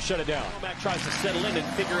 Roczen shut it down. Tomac tries to settle in and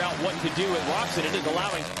figure out what to do with Roczen. It is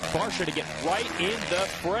allowing Barsha to get right in the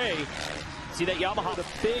fray. See that Yamaha, the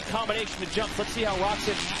big combination of jumps. Let's see how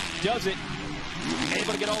Roxon does it.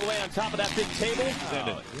 Able to get all the way on top of that big table.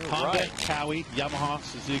 Honda, right. Kawi, Yamaha,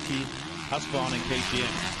 Suzuki, Husqvarna, and KTM.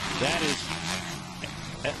 That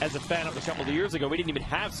is, as a fan of a couple of years ago, we didn't even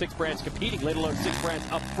have 6 brands competing, let alone 6 brands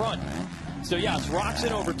up front. So yeah, it's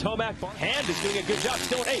Roxon over Tomac. Hand is doing a good job,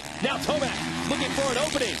 still at 8. Now Tomac looking for an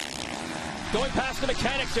opening. Going past the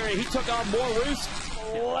mechanics area, he took on more roost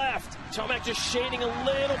left. Tomac just shading a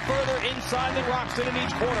little further inside than Roxon in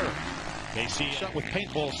each corner. They see shot with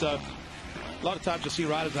paintball, so a lot of times you'll see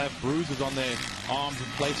riders have bruises on their arms and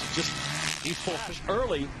places. Just these 4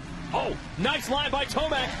 early. Oh, nice line by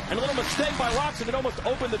Tomac, and a little mistake by Roxon that almost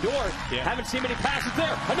opened the door. Yeah. Haven't seen many passes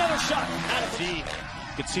there. Another shot. You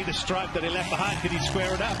can see the stripe that he left behind. Could he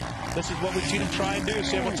square it up? This is what we've seen him try and do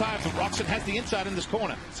several times. But Roxon has the inside in this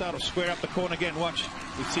corner. So it'll square up the corner again. Watch.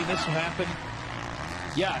 We've seen this happen.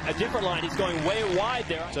 Yeah, a different line. He's going way wide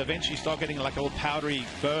there. So eventually you start getting like a little powdery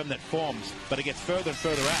berm that forms, but it gets further and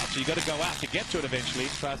further out. So you got to go out to get to it eventually.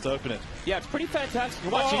 Tries to open it. Yeah, it's pretty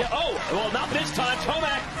fantastic. Watching it. Oh, well, not this time.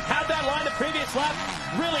 Tomac had that line the previous lap.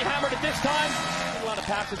 Really hammered it this time. A lot of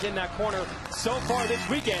passes in that corner so far this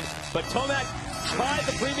weekend, but Tomac tried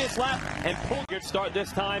the previous lap and pulled a good start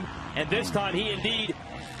this time, and this time he indeed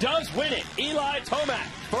does win it. Eli Tomac,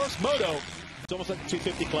 first moto. It's almost like the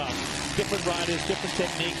 250 class. Different riders, different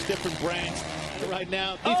techniques, different brands. Right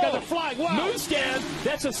now, these guys are flying. Wow! Mooscan,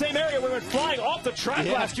 that's the same area we went flying off the track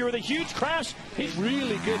last year with a huge crash. He's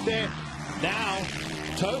really good there. Now,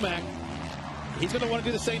 Tomac, he's going to want to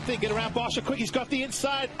do the same thing. Get around Barsha quick. He's got the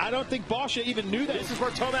inside. I don't think Barsha even knew that. This is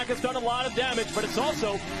where Tomac has done a lot of damage, but it's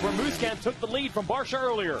also where Mooscan took the lead from Barsha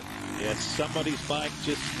earlier. Yes, somebody's bike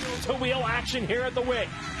just... To-wheel action here at the wick.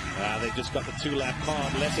 They just got the 2-lap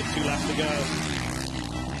car, less than 2 laps to go.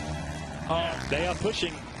 They are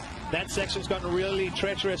pushing. That section's gotten really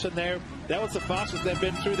treacherous in there. That was the fastest they've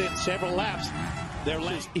been through there in several laps. Their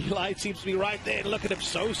last Eli seems to be right there. Look at him,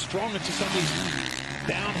 so strong into some of these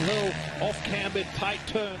downhill, off-cambered, tight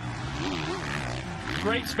turn.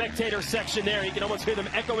 Great spectator section there. You can almost hear them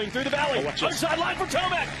echoing through the valley. Other side line for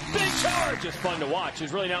Tomac. Big charge. Just fun to watch.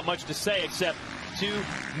 There's really not much to say except 2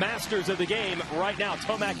 masters of the game right now.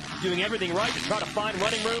 Tomac doing everything right to try to find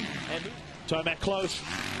running room. And Tomac close.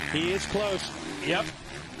 He is close. Yep.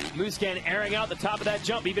 Mooscan airing out the top of that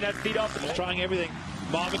jump, even had feet off the trying everything.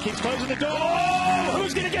 Marvin keeps closing the door. Oh!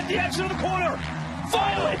 Who's going to get the exit of the corner?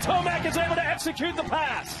 Finally, Tomac is able to execute the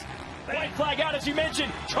pass. White flag out, as you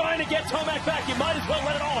mentioned, trying to get Tomac back. You might as well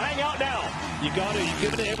let it all hang out now. You got to. You've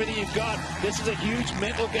given it everything you've got. This is a huge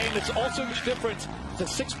mental game. It's also a difference.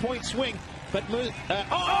 It's a 6-point swing. But Marvin!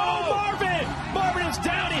 Marvin is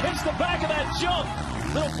down. He hits the back of that jump.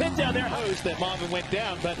 Little pin down there. Knows that Marvin went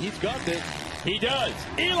down, but he's got this. He does.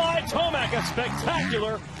 Eli Tomac, a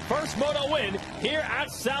spectacular first moto win here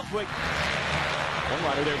at Southwick. One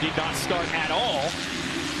rider there did not start at all.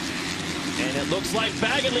 And it looks like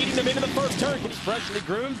Baggett leading them into the first turn. He's freshly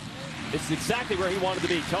groomed. This is exactly where he wanted to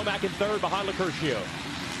be. Tomac in third behind Lecurcio.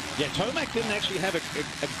 Yeah, Tomac didn't actually have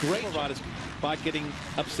a great rider by getting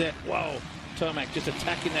upset. Whoa. Tomac just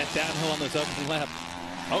attacking that downhill on this opening lap.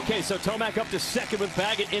 Okay, so Tomac up to second with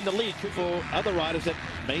Baggett in the lead. For other riders that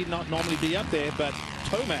may not normally be up there, but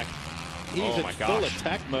Tomac, he's in full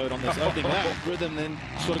attack mode on this opening lap. Rhythm then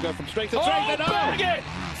sort of go from straight to straight. Baggett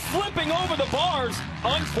flipping over the bars.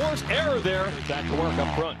 Unforced error there. Back to work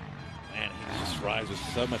up front. Man, he just rides with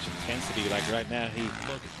so much intensity. Like right now, he...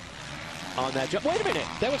 On that jump. Wait a minute.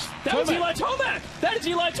 That was Eli Tomac. That is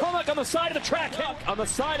Eli Tomac on the side of the track. On the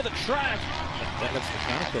side of the track. That looks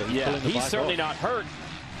mechanical. Yeah, he's certainly not hurt.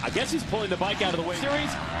 I guess he's pulling the bike out of the way. Series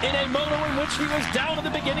in a moto in which he was down at the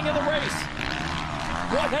beginning of the race.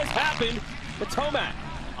 What has happened to Tomac?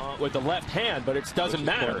 With the left hand, but it doesn't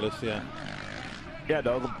matter. Yeah,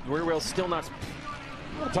 though, the rear wheel's still not...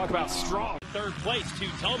 I want to talk about strong. Third place to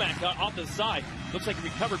Tomac off the side. Looks like he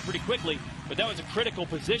recovered pretty quickly, but that was a critical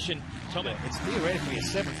position. Tomac. It's theoretically a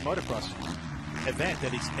 7th motocross event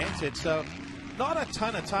that he's entered, so not a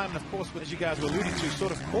ton of time. And of course, as you guys were alluding to,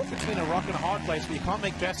 sort of caught between a rock and a hard place where you can't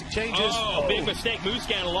make drastic changes. Oh, big mistake.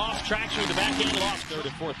 Mooscan lost traction with the back end, lost third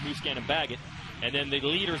and fourth. Mooscan and Baggett. And then the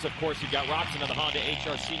leaders, of course, you've got Roxon of the Honda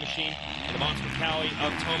HRC machine and the Monster Kawi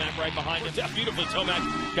of Tomac right behind him. Beautifully,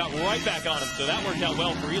 Tomac got right back on him, so that worked out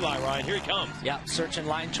well for Eli, Ryan. Here he comes. Yeah, searching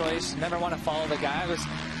line choice. Never want to follow the guy.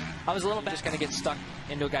 I was a little bit just going to get stuck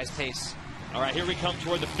into a guy's pace. All right, here we come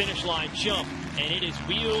toward the finish line jump, and it is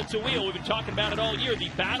wheel to wheel. We've been talking about it all year, the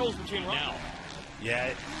battles between now. Yeah,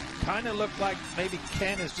 it kind of looked like maybe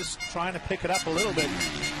Ken is just trying to pick it up a little bit.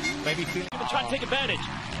 Maybe feeling... Trying to take advantage.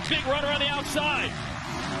 Big runner on the outside.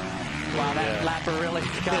 Wow, that lapper really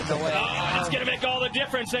got in the way. Oh, it's going to make all the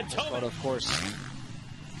difference. And But of course.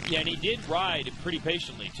 Yeah, and he did ride pretty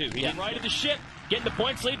patiently, too. He did ride to the ship, getting the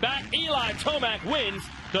points lead back. Eli Tomac wins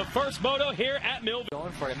the first moto here at Millville.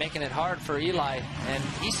 Going for it, making it hard for Eli. And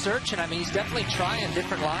he's searching. I mean, he's definitely trying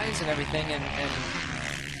different lines and everything. And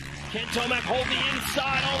Can Tomac hold the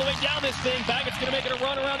inside all the way down this thing? Baggett's going to make it a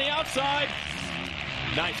run around the outside.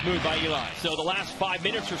 Nice move by Eli. So the last 5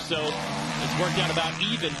 minutes or so, it's worked out about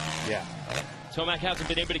even. Yeah. Tomac hasn't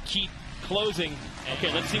been able to keep closing.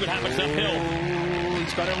 Okay, let's see what happens uphill.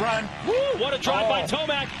 He's got to run. Woo, what a drive by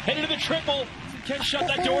Tomac. Headed to the triple. Can shut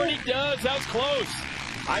that door, and he does. That was close.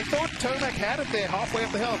 I thought Tomac had it there halfway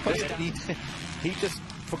up the hill. But he just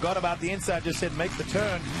forgot about the inside, just said make the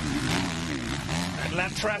turn. And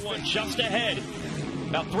lap traffic just ahead.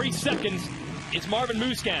 About 3 seconds is Marvin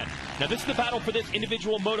Musquin. Now this is the battle for this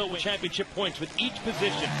individual Moto Championship points with each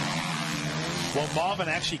position. Well, Marvin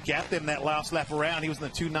actually got them that last lap around. He was in the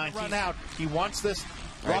 219. Run out. He wants this.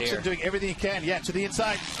 Right Roczen here. doing everything he can. Yeah, to the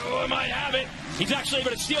inside. Oh, I might have it. He's actually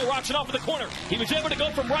able to steal Roczen off of the corner. He was able to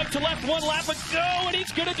go from right to left 1 lap ago, and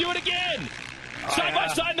he's going to do it again. Side by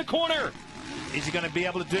side in the corner. Is he going to be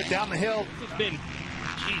able to do it down the hill? It's been,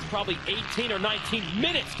 probably 18 or 19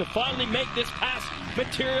 minutes to finally make this pass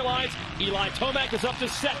materialize. Eli Tomac is up to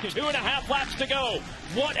second. 2.5 laps to go.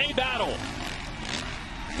 What a battle.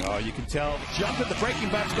 Oh, you can tell. Jump at the braking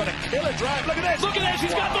button's got a killer drive. Look at this. Look at this.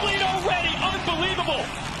 He's got the lead already. Unbelievable.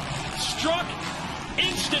 Struck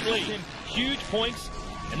instantly. Huge points.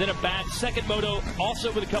 And then a bad second moto,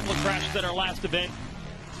 also with a couple of crashes at our last event.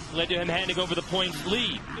 Led to him handing over the points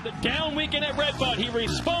lead. With a down weekend at Red Bud, he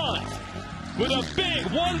responds with a big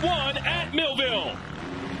 1-1 at Millville.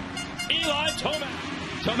 Eli Tomac.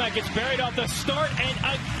 Tomac gets buried off the start, and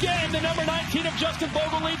again, the number 19 of Justin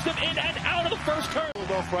Vogel leads them in and out of the first turn.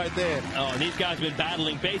 Pulled off right there. Oh, and these guys have been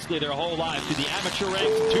battling basically their whole lives through the amateur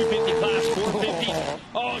ranks, 250 class, 450.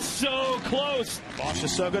 Oh, so close. Bosch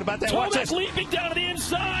is so good about that. Watch Tomac this. leaping down to the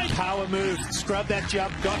inside. Power move, scrubbed that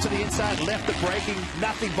jump, got to the inside, left the braking.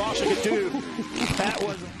 Nothing Bosch could do. That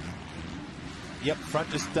was... Yep,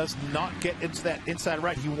 front just does not get into that inside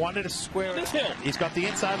right. He wanted to square it. He's got the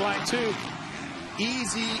inside line too.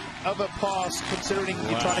 Easy of a pass considering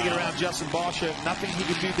you're trying to get around Justin Bosch. Nothing he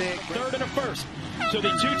can do there. Third and a first. So the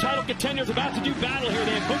 2 title contenders about to do battle here.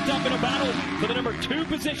 They have hooked up in a battle for the number 2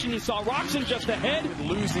 position. You saw Roczen just ahead.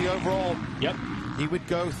 Would lose the overall. Yep. He would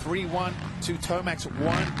go 3-1 to Tomac's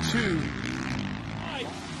 1-2.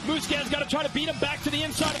 Musquin's got to try to beat him back to the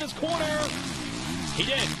inside of his corner. He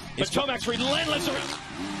did, but Tomac's relentless.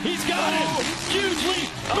 He's got it. Huge lead.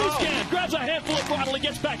 Musquin grabs a handful of throttle. He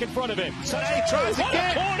gets back in front of him. So he tries what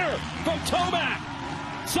again. A corner from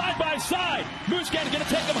Tomac. Side by side. Musquin's going to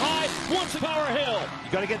take him high. Wants the power hill.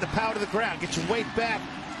 You got to get the power to the ground. Get your weight back.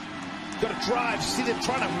 You got to drive. See them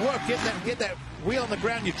trying to work. Get that wheel on the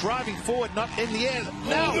ground. You're driving forward, not in the air.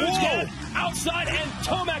 Now Musquin outside, and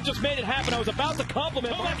Tomac just made it happen. I was about to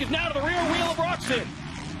compliment. Tomac is now to the rear wheel of Roczen.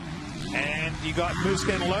 And you got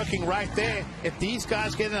Musquin lurking right there. If these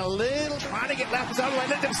guys get in a little, trying to get lappers out of the way,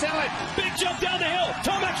 let them sell it. Big jump down the hill.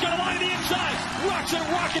 Tomac's got a line to the inside.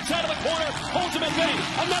 Roczen rockets out of the corner, holds him at bay.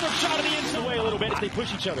 Another shot of the inside. Away a little bit as they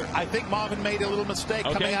push each other. I think Marvin made a little mistake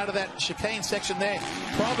coming out of that chicane section there.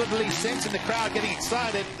 Probably sensing the crowd getting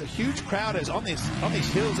excited. The huge crowd is on these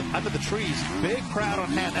hills under the trees. Big crowd on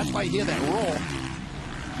hand. That's why you hear that roar.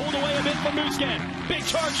 Pulled away a bit from Musquin. Big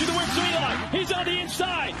charge to the wing to Eli. He's on the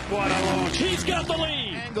inside. What a launch. He's got the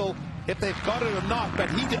lead. Angle, if they've got it or not, but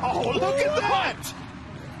he did. Oh, look at that.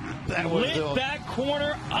 That was lit that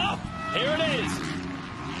corner up. Here it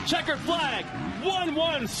is. Checkered flag.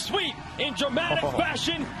 1-1 sweep in dramatic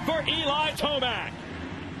fashion for Eli Tomac.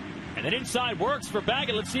 And then inside works for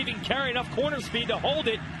Baggett. Let's see if he can carry enough corner speed to hold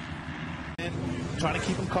it. And trying to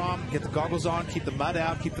keep him calm, get the goggles on, keep the mud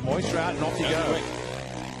out, keep the moisture out, and off you go. Great.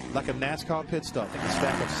 Like a NASCAR pit stop. I think a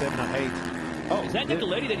stack of 7 or 8. Oh, is that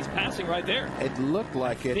Nicoletti that he's passing right there? It looked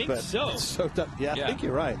like it, but so. It's soaked up. Yeah, I think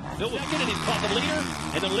you're right. Bill was second, and he's caught the leader.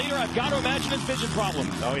 And the leader, I've got to imagine, his vision problem.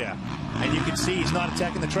 Oh, yeah. And you can see he's not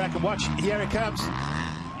attacking the track. And watch, here he comes.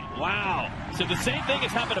 Wow. So the same thing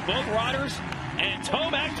has happened to both riders. And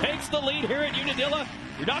Tomac takes the lead here at Unadilla.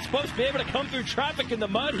 You're not supposed to be able to come through traffic in the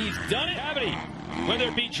mud. He's done it, haven't he? Whether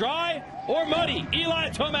it be dry or muddy, Eli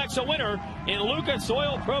Tomac's a winner in Lucas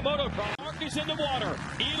Oil Pro Motocross. Mark is in the water.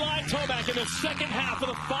 Eli Tomac in the second half of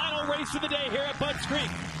the final race of the day here at Budds Creek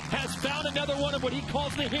has found another one of what he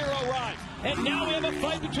calls the hero ride. And now we have a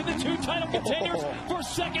fight between the 2 title contenders for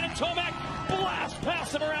second, and Tomac blasts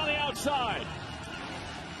past him around the outside.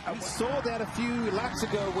 I saw that a few laps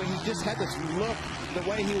ago when he just had this look, the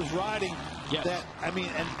way he was riding. Yes. That, I mean,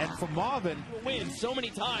 and for Marvin, Win so many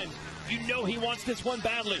times, you know he wants this one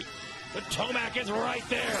badly. But Tomac is right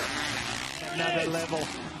there. another level,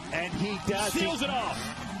 and he does. Seals it off.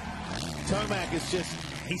 Tomac is just,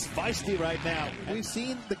 he's feisty right now. We've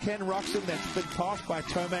seen the Ken Roczen that's been passed by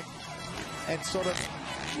Tomac and sort of,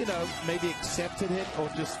 you know, maybe accepted it or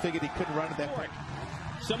just figured he couldn't run at that point.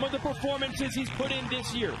 Some of the performances he's put in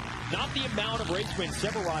this year, not the amount of race wins,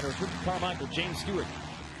 several riders, Richard Carmichael, James Stewart,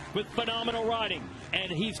 with phenomenal riding,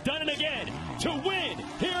 and he's done it again to win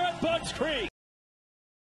here at Budds Creek.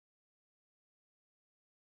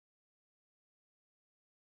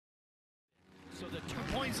 So the 2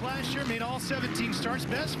 points last year made all 17 starts.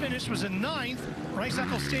 Best finish was a 9th.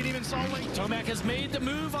 Rice-Eccles Stadium in Salt Lake. Tomac has made the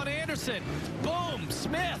move on Anderson. Boom,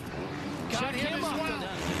 Smith. Got him up.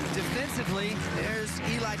 Defensively, there's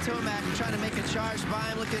Eli Tomac trying to make a charge by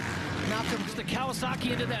him. Look at Malcolm. The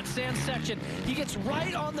Kawasaki into that sand section. He gets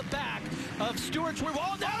right on the back of Stewart's wheel.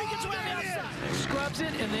 Oh, now he gets way on the outside. Scrubs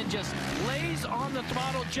it and then just lays on the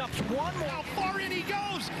throttle, jumps one more. How far in he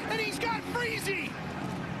goes, and he's got Freezy.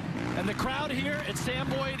 And the crowd here at Sam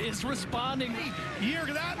Boyd is responding. You're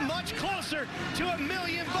that much closer to $1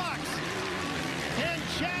 million. And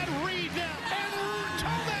Chad Reed now. And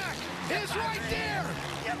Tomac is right there.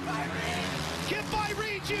 Get by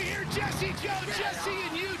Reed, you hear Jesse Joe. Jesse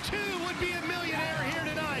and you too would be a millionaire here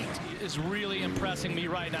tonight. He is really impressing me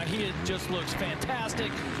right now. He just looks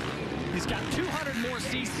fantastic. He's got 200 more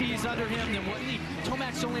cc's under him than what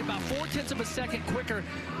Tomac's only about 0.4 of a second quicker.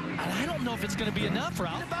 And I don't know if it's going to be enough,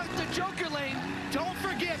 Ralph. About the Joker lane. Don't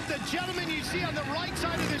forget the gentleman you see on the right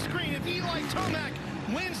side of the screen. If Eli Tomac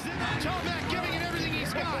wins this, Tomac giving it everything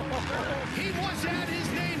he's got. He wants to add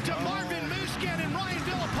his name to Marvin Muscat and Ryan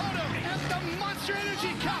Villapoto at the Monster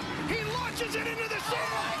Energy Cup. He launches it into the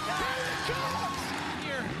sand. Here it comes.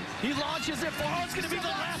 Here, he launches it for, oh, it's going to be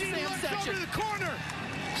the last sand section. Over the corner.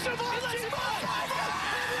 Savacci pulled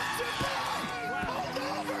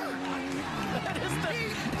over. He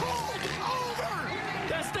pulled over.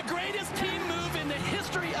 That's the greatest team move in the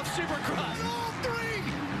history of Supercross. All three,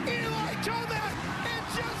 Eli Tomac and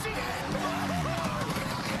Jesse.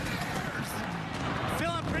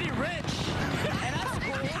 Feeling pretty rich. And that's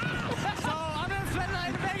cool. So I'm going to spend the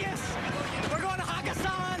night in Vegas. We're going to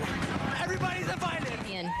Hakkasan. Everybody's invited.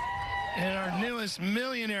 And our newest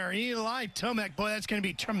millionaire, Eli Tomac. Boy, that's going to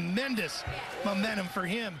be tremendous momentum for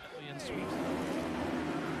him.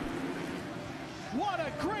 What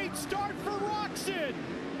a great start for Roczen.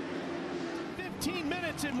 15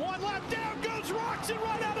 minutes and 1 lap. Down goes Roczen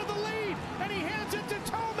right out of the lead. And he hands it to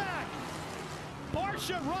Tomac.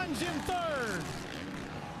 Barsha runs in third.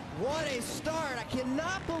 What a start. I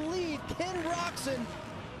cannot believe Ken Roczen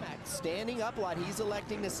standing up while he's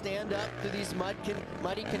electing to stand up through these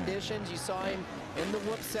muddy conditions. You saw him in the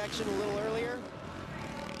whoop section a little earlier.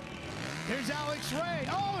 Here's Alex Ray.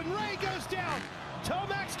 Oh, and Ray goes down.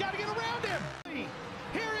 Tomac's got to get around him.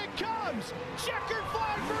 Here it comes. Checkered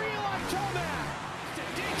flag for Eli Tomac.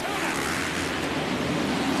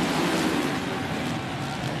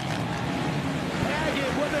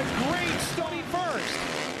 Baggett with a great start first.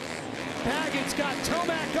 Baggett's got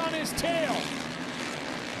Tomac on his tail.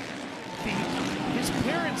 His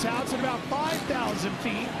parents' house at about 5,000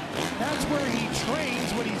 feet. That's where he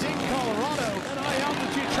trains when he's in Colorado. And high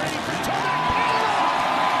altitude training for Tomac.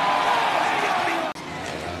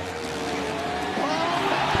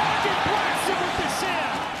 Baggett blasts him with the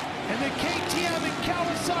sand. And the KTM and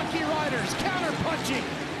Kawasaki riders counter-punching.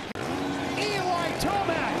 Eli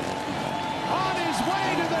Tomac on his way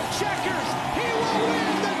to the checkers. He will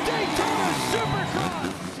win the Daytona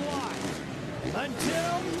Supercross.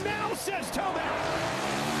 Until now, says Tomac.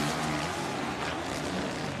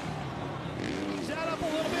 He's that up a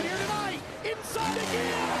little bit here tonight. Inside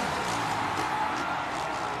again.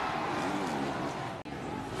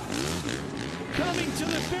 Coming to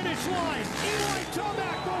the finish line. Eli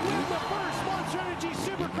Tomac will win the first Monster Energy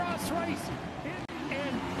Supercross race.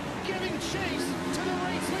 And giving chase to the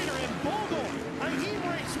race leader. And Bogle, a heat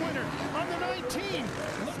race winner on the 19th.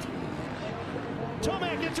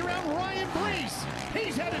 Tomac gets around Ryan Brees.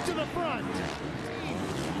 He's headed to the front.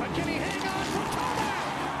 But can he hang on from Tomac?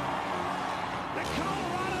 The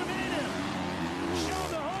Colorado native. Show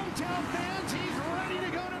the hometown fans he's ready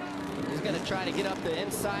to go tonight. He's going to try to get up the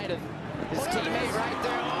inside of his teammate right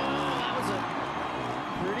there. Oh, that was a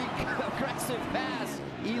pretty aggressive pass.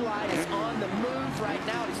 Eli is on the move right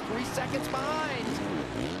now. He's 3 seconds behind.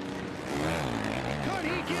 Could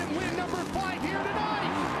he get win number 5 here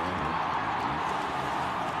tonight?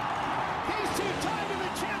 He's two-time in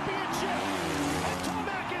the championship. And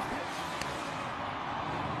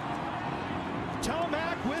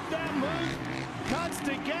Tomac with that move. cuts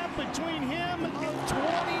the gap between him and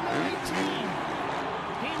 2019.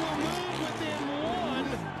 He will move within one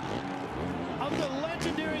of the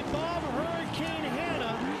legendary Bob Hurricane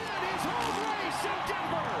Hanna and his home race in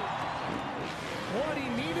Denver. What he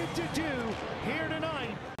needed to do here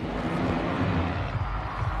tonight.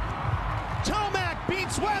 Tomac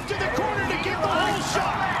beats Webb to the corner to get the whole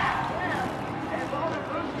shot.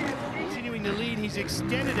 Continuing to lead, he's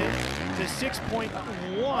extended it to 6.1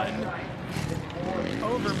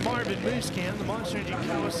 over Marvin Musquin, the Monster Energy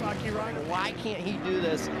Kawasaki rider. Why can't he do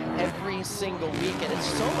this every single week? And it's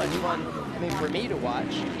so much fun, I mean, for me to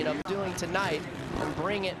watch, you know, doing tonight and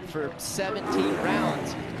bring it for 17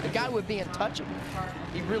 rounds. The guy would be untouchable.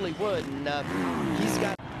 He really would. And he's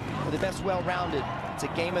got the best well-rounded. It's a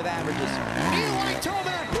game of averages. Eli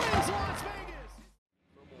Tomac wins Las Vegas.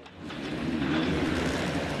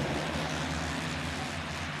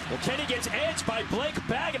 Well, Kenny gets edged by Blake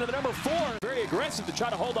Baggett of the number 4. Very aggressive to try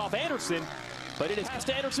to hold off Anderson, but it is past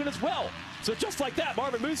Anderson as well. So just like that,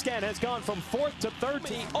 Marvin Musquin has gone from 4th to 3rd.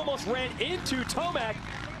 He almost ran into Tomac.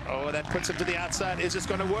 Oh, that puts him to the outside. Is this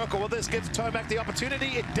going to work, or will this give Tomac the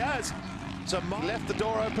opportunity? It does. So he left the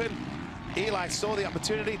door open. Eli saw the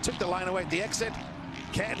opportunity, took the line away at the exit.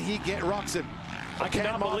 Can he get Roczen? I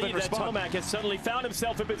cannot believe that Tomac has suddenly found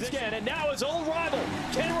himself in position, and now his old rival,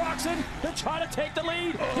 Ken Roczen, to try to take the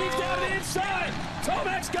lead. He's down to the inside.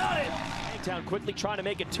 Tomac's got it. Hangtown quickly trying to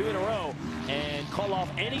make it 2 in a row and call off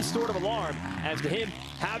any sort of alarm as to him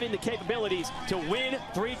having the capabilities to win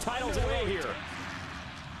 3 titles in a row here.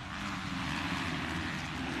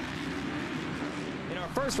 In our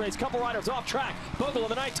first race, couple riders off track. Bogle on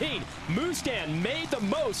the 19. Musquin made the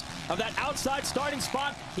most of that outside starting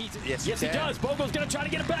spot. Yes, he does. Bogle's going to try to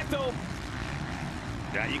get it back, though.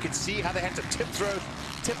 Yeah, you can see how they had to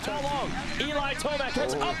tiptoe along. Eli Tomac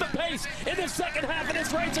has up the pace in the second half of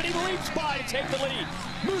this race, and he leaps by to take the lead.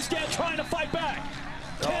 Musquin trying to fight back.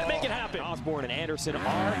 Can't make it happen. Osborne and Anderson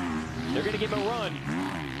they're going to give him a run,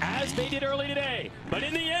 as they did early today. But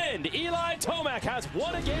in the end, Eli Tomac has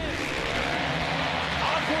won again.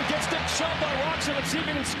 Osborne gets the shove by Roczen. Let's see if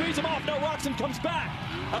he can squeeze him off. No, Roczen comes back.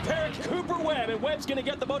 Apparent Cooper Webb, and Webb's going to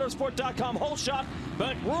get the motorsport.com whole shot,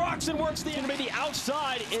 but Roczen works the enemy the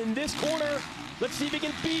outside in this corner. Let's see if he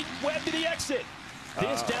can beat Webb to the exit.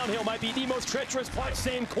 This downhill might be the most treacherous part.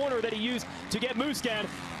 Same corner that he used to get Musquin.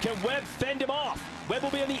 Can Webb fend him off? Webb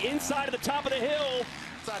will be on the inside of the top of the hill.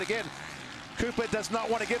 Side again. Cooper does not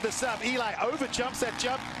want to give this up. Eli overjumps that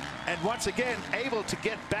jump, and once again able to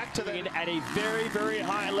get back to the at a very, very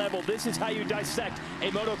high level. This is how you dissect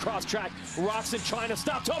a motocross track. Roczen trying to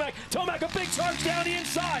stop Tomac. Tomac, a big charge down the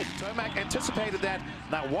inside. Tomac anticipated that.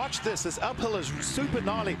 Now watch this. This uphill is super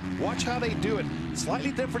gnarly. Watch how they do it.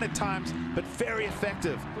 Slightly different at times, but very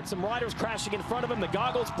effective. With some riders crashing in front of him, the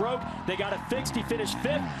goggles broke. They got it fixed. He finished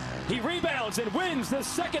 5th. He rebounds and wins the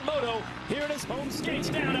second moto here in his home skates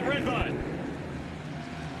down at Redbud.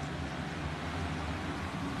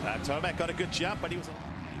 Tomac got a good jump, but he was...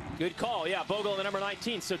 Good call, yeah. Bogle, the number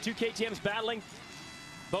 19. So 2 KTMs battling.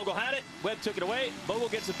 Bogle had it. Webb took it away. Bogle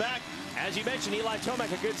gets it back. As you mentioned, Eli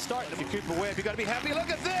Tomac, a good start. Cooper Webb, you got to be happy. Look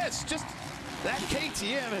at this. Just that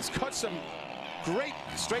KTM has got some great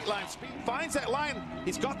straight line speed. Finds that line.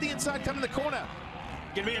 He's got the inside coming in the corner.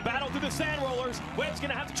 Gonna be a battle through the sand rollers. Webb's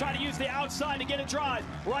gonna have to try to use the outside to get a drive.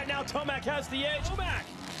 Right now, Tomac has the edge. Tomac,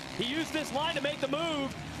 he used this line to make the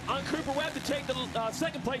move on Cooper Webb to take the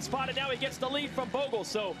second place spot, and now he gets the lead from Bogle.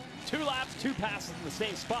 So 2 laps, 2 passes in the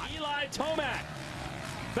same spot. Eli Tomac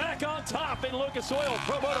back on top in Lucas Oil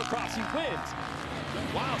Pro Motocross. He wins.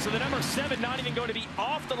 Wow, so the number 7 not even going to be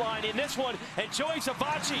off the line in this one. And Joey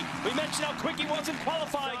Savacci, we mentioned how quick he was in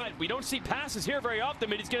qualifying. We don't see passes here very often,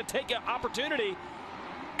 but he's going to take an opportunity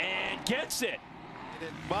and gets it.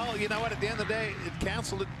 Well, you know what? At the end of the day, it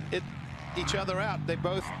canceled each other out. They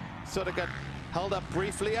both sort of got held up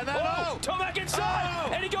briefly, and Tomac inside,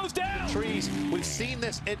 and he goes down. Trees, we've seen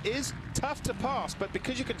this. It is tough to pass, but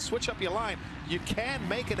because you can switch up your line, you can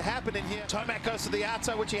make it happen in here. Tomac goes to the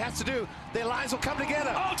outside, which he has to do. Their lines will come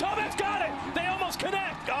together. Oh, Tomac's got it. They almost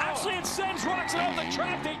connect. Actually, it sends Roczen off the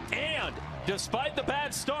track. And despite the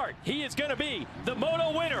bad start, he is going to be the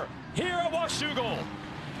moto winner here at Washougal.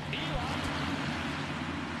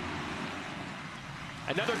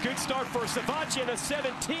 Another good start for Savacci and a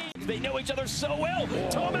 17. They know each other so well.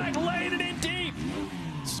 Tomac laying it in deep.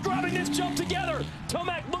 Scrubbing this jump together.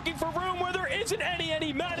 Tomac looking for room where there isn't any, and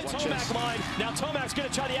he managed Tomac line. Now Tomac's going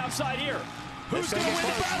to try the outside here. Who's going to win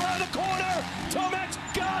the battle out of the corner? Tomac's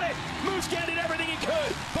got it. Musquin did everything he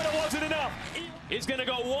could, but it wasn't enough. He's going to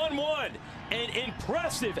go 1-1. an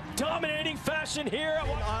impressive, dominating fashion here.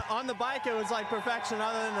 On the bike, it was like perfection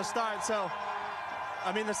other than the start. So,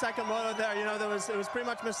 I mean, the second moto there, you know, it was pretty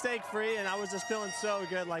much mistake-free, and I was just feeling so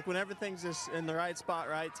good. Like when everything's just in the right spot,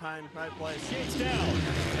 right time, right place. Gates down.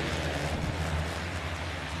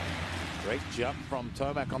 Great jump from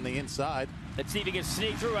Tomac on the inside. Let's see if he can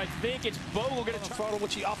sneak through. I think it's Bogle going to throttle,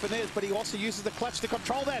 which he often is, but he also uses the clutch to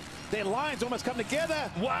control that. Their lines almost come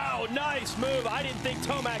together. Wow, nice move. I didn't think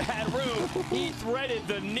Tomac had room. He threaded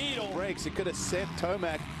the needle. Brakes. It could have sent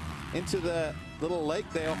Tomac into the little lake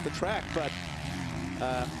there off the track, but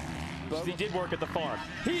he did work at the farm.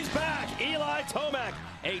 He's back. Eli Tomac,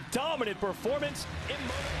 a dominant performance.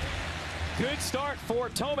 Good start for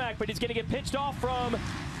Tomac, but he's going to get pitched off from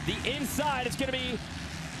the inside. It's going to be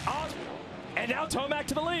Osborne. And now Tomac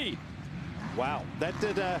to the lead. Wow, that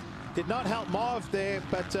did not help Marv there,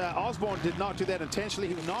 but Osborne did not do that intentionally.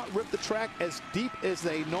 He would not rip the track as deep as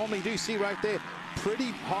they normally do. See right there,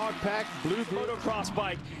 pretty hard-packed blue motocross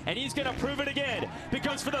bike, and he's going to prove it again,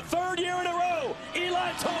 because for the third year in a row,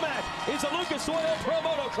 Eli Tomac is a Lucas Oil Pro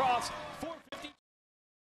Motocross.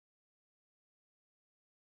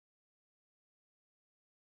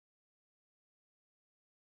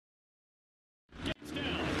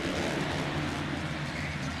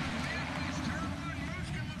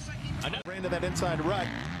 Into that inside rut,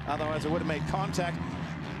 otherwise it would have made contact.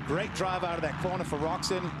 Great drive out of that corner for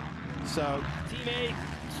Roxon. So teammate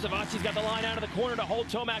Savacci's got the line out of the corner to hold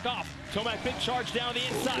Tomac off. Tomac big charge down the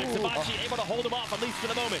inside. Savacci able to hold him off, at least for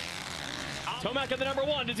the moment. Tomac at the number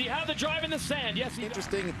one. Does he have the drive in the sand? Yes.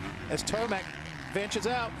 Interesting as Tomac ventures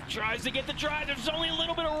out. Tries to get the drive. There's only a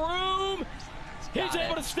little bit of room. He's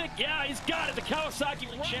able to stick. Yeah, he's got it. The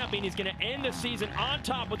Kawasaki champion. He's going to end the season on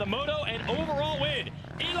top with a moto and overall win.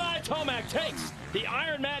 Eli Tomac takes the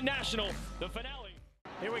Ironman National, the finale.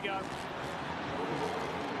 Here we go.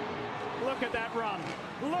 Look at that run.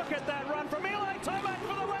 Look at that run from Eli Tomac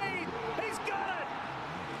for the lead. He's got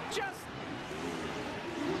it. Just.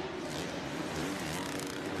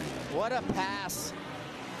 What a pass.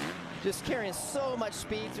 Just carrying so much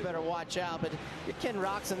speed, you better watch out. But you're Ken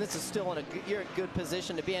Roxon, this is still you're in a good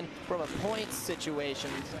position to be in from a points situation.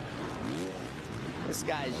 This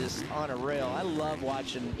guy's just on a rail. I love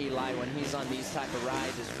watching Eli when he's on these type of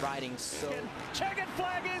rides, just riding so. Checkered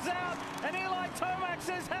flag is out, and Eli Tomac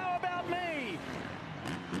says, "How about me?"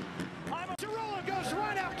 Cirillo goes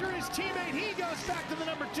right after his teammate. He goes back to the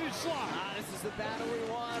number 2 slot. This is the battle we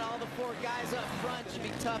want. All the 4 guys up front should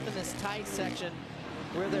be tough in this tight section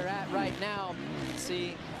where they're at right now.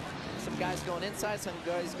 See some guys going inside, some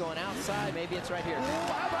guys going outside. Maybe it's right here. Ooh,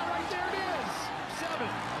 how about right there it is. 7.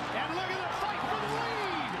 And look at the fight for the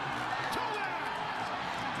lead. Tomac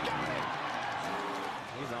got it.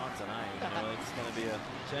 He's on tonight. You know, it's going to be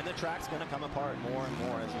and the track's going to come apart more and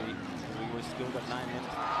more as we were still at 9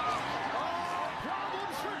 minutes.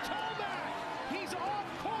 Problems for Tomac. He's off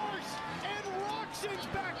course, and Roxon's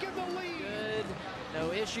back in the lead. Good.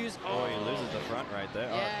 No issues. Oh, he loses the front right there.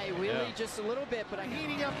 Yeah, he wheelie just a little bit, but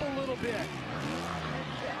heating up a little bit.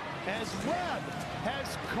 As Webb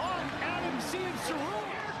has caught Adam Cianciarulo.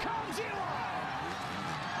 Here comes Eli.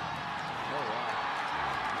 Oh, wow.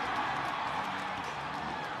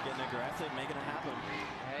 Getting aggressive, making it happen.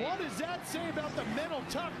 What does that say about the mental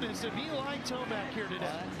toughness of Eli Tomac here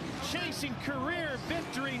today? Chasing career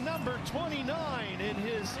victory number 29 in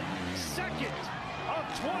his second of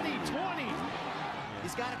 2020.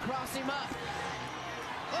 He's got to cross him up.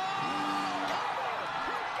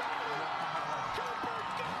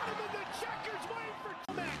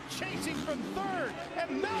 Chasing from 3rd,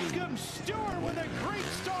 and Malcolm Stewart with a great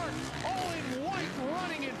start, all in white,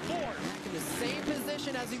 running in 4th. In the same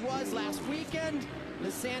position as he was last weekend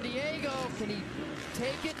in San Diego. Can he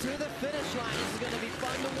take it to the finish line? This is going to be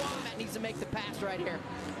fun to watch. Matt needs to make the pass right here.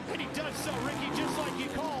 And he does so, Ricky, just like you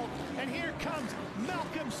called. And here comes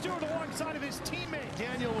Malcolm Stewart alongside of his teammate.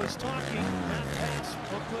 Daniel was talking. That pass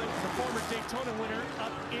will put the former Daytona winner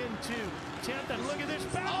up into 10th. And look at this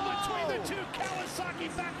battle between the 2 Kawasaki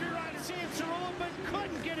factory riders. Cianciarulo, but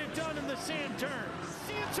couldn't get it done in the sand turn.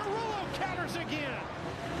 Cianciarulo counters again.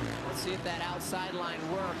 Let's see if that outside line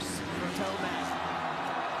works for Tomac.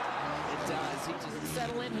 It does. He just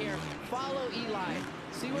settle in here. Follow Eli.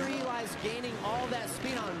 See where Eli's gaining all that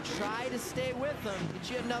speed on him. Try to stay with him.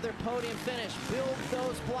 Get you another podium finish. Build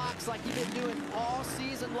those blocks like you've been doing all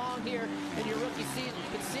season long here in your rookie season.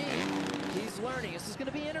 You can see he's learning. This is going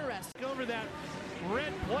to be interesting. Over that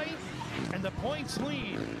red plate and the points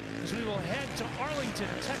lead as we will head to Arlington,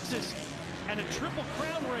 Texas, and a Triple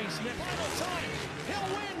Crown race next time. He'll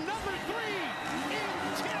win number 3 in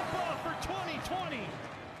Tampa for 2020.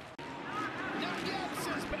 Not yet,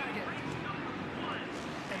 says Baggett.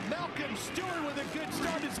 Malcolm Stewart with a good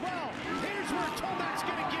start as well. Here's where Tomac's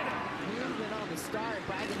going to get it. Movement on the start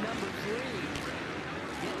by the number 3.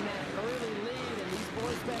 Getting that early lead, and these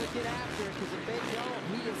boys better get after it, because if they don't,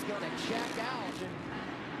 he is going to check out.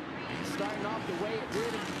 And starting off the way it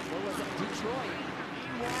did, what was it, Detroit.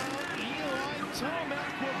 Meanwhile, Eli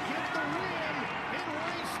Tomac will get the win in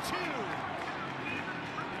race 2.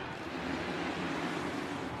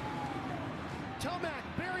 Tomac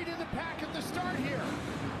buried in the pack at the start here.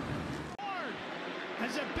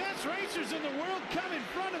 As the best racers in the world come in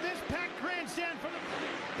front of this packed grandstand for the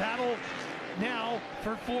battle now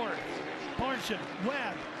for 4th. Barsha,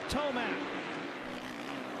 Webb, Tomac.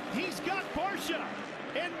 He's got Barsha,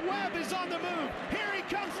 and Webb is on the move. Here he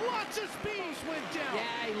comes, lots of speed. Went down.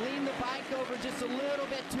 Yeah, he leaned the bike over just a little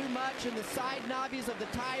bit too much, and the side knobbies of the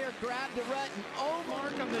tire grabbed the rut, and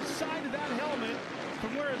mark on the side of that helmet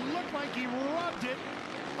from where it looked like he rubbed it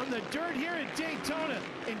on the dirt here at Daytona.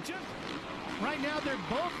 And just right now, they're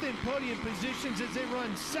both in podium positions as they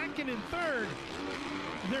run 2nd and 3rd.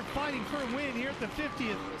 They're fighting for a win here at the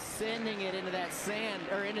 50th. Sending it into that sand,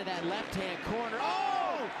 or into that left-hand corner.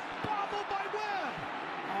 Oh! Bobbled by Webb!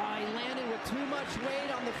 Oh, he landed with too much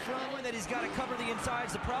weight on the front. That he's got to cover the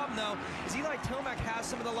insides. The problem, though, is Eli Tomac has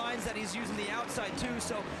some of the lines that he's using the outside, too,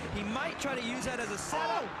 so he might try to use that as a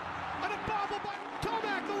setup. Oh! And a bobble by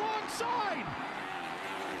Tomac alongside!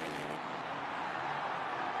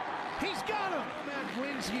 He's got him! Tomac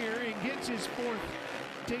wins here and gets his 4th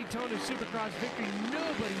Daytona Supercross victory.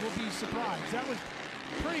 Nobody will be surprised. That was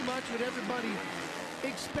pretty much what everybody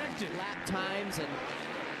expected. Lap times, and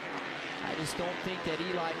I just don't think that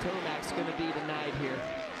Eli Tomac's going to be denied here.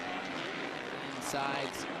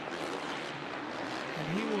 Insides. And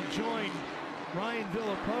he will join Ryan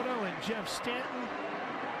Villapoto and Jeff Stanton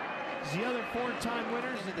as the other 4-time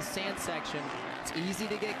winners. Into the sand section. It's easy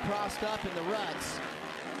to get crossed up in the ruts.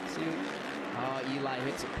 See, oh, Eli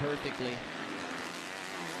hits it perfectly.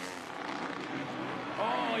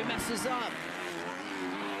 Oh, he messes up.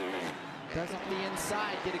 Does up the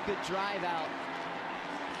inside, get a good drive out.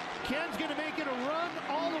 Ken's going to make it a run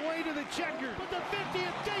all the way to the checker. But the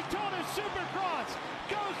 50th Daytona Supercross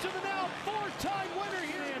goes to the now 4-time winner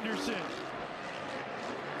here, Anderson.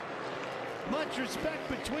 Much respect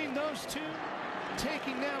between those two,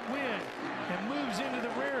 taking that win and moves into the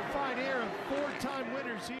rarefied air of 4-time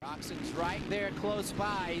winners here. Roxon's right there close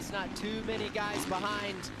by. He's not too many guys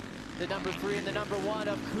behind the number 3 and the number 1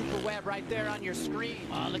 of Cooper Webb right there on your screen.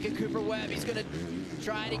 Oh, look at Cooper Webb. He's going to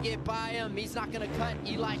try to get by him. He's not going to cut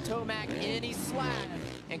Eli Tomac any slack.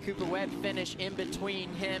 And Cooper Webb finish in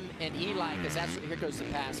between him and Eli, because that's here goes the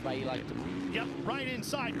pass by Eli. Yep, right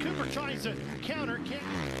inside. Cooper tries to counter.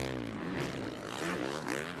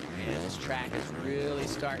 Man, this track is really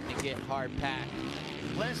starting to get hard packed.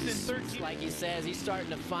 Less than 13. Like he says, he's starting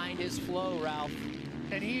to find his flow, Ralph.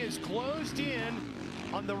 And he is closed in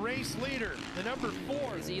on the race leader, the number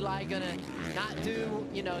 4. Is Eli gonna not do,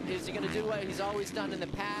 is he gonna do what he's always done in the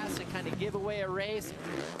past and kind of give away a race?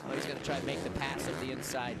 Oh, he's gonna try to make the pass at the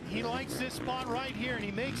inside. He likes this spot right here, and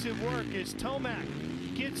he makes it work as Tomac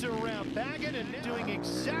gets around Baggett and doing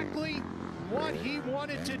exactly what he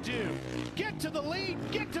wanted to do. Get to the lead,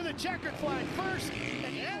 get to the checkered flag first.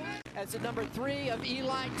 As the number 3 of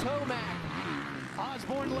Eli Tomac.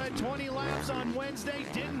 Osborne led 20 laps on Wednesday,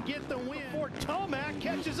 didn't get the win. Before Tomac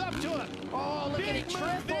catches up to him. Oh, look at it,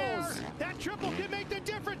 triples. That triple could make the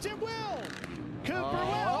difference, it will. Cooper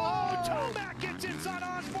will. Oh, Tomac gets inside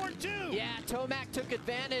Osborne too. Yeah, Tomac took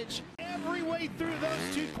advantage. Every way through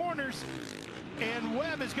those 2 corners. And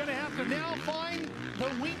Webb is going to have to now find the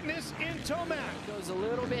weakness in Tomac. Goes a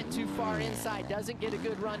little bit too far inside, doesn't get a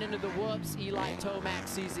good run into the whoops. Eli Tomac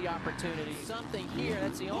sees the opportunity. Something here,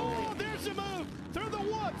 that's the only... Oh, there's a move through the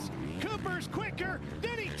whoops. Cooper's quicker.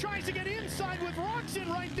 Then he tries to get inside with Roxon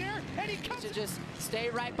right there, and he comes... To just stay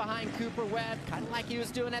right behind Cooper Webb, kind of like he was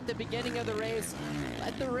doing at the beginning of the race.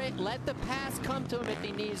 Let the pass come to him if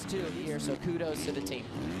he needs to here, so kudos to the team.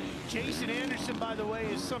 Jason Anderson, by the way,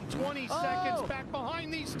 is some 20 seconds back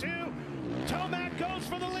behind these 2. Tomac goes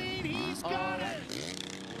for the lead. He's got it.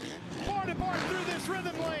 Bar to bar through this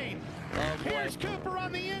rhythm lane. Here's Cooper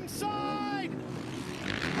on the inside.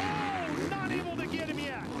 Oh, not able to get him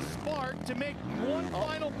yet. Spark to make one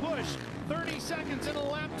final push. 30 seconds and a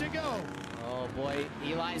lap to go. Oh boy,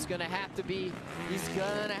 Eli's gonna have to be, he's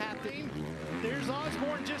gonna have to. There's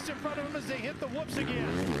Osborne just in front of him as they hit the whoops again.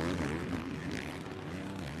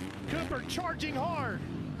 Cooper charging hard.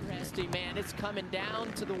 Resty, man, it's coming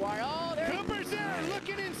down to the wire. Oh, there Cooper's there,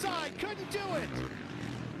 looking inside, couldn't do it.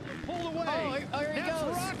 Pulled away. Oh, there he That's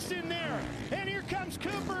goes. Roxon there. And here comes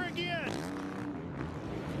Cooper again.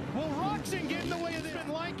 Will Roczen get in the way of this?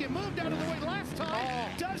 Lincoln moved out of the way last time.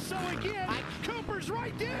 Does so again. Cooper's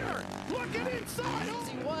right there. Looking inside. As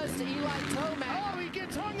he was to Eli Tomac. Oh, he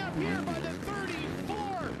gets hung up here by the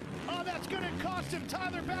 34. Oh, that's going to cost him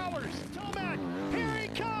Tyler Bowers. Tomac, here he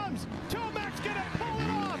comes. Tomac's going to pull it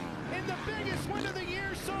off in the biggest win of the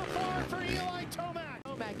year so far for Eli Tomac.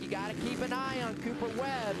 Tomac, you got to keep an eye on Cooper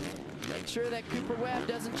Webb. Make sure that Cooper Webb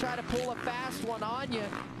doesn't try to pull a fast one on you.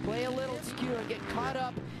 Play a little skew and get caught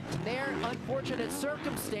up in their unfortunate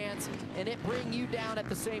circumstance, and it bring you down at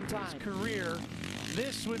the same time. Career,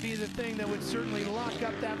 this would be the thing that would certainly lock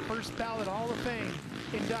up that first ballot Hall of Fame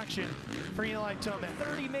induction for Eli Tomac.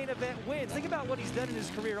 30 main event wins. Think about what he's done in his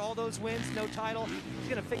career. All those wins, no title. He's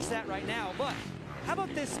going to fix that right now. But how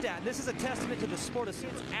about this stat? This is a testament to the sport of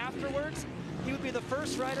since afterwards. He would be the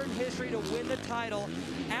first rider in history to win the title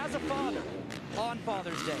as a father on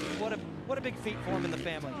Father's Day. What a big feat for him in the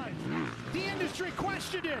family. The industry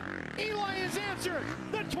questioned it. Eli has answered.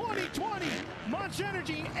 The 2020 Monster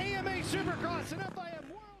Energy AMA Supercross and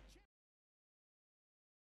FIM World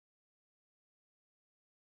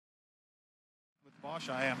With Bosch,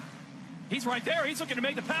 I am. He's right there. He's looking to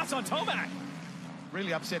make the pass on Tomac.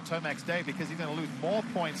 Really upset Tomac's day because he's going to lose more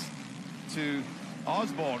points to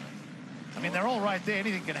Osborne. I mean, they're all right there.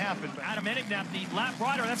 Anything can happen. But Adam Enignap, the lap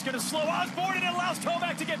rider, that's going to slow Osborne, and it allows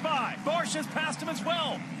Tomac to get by. Barsha's passed him as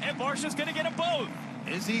well, and Barsha's going to get them both.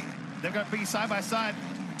 Is he? They're going to be side by side.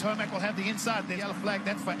 Tomac will have the inside. The yellow flag,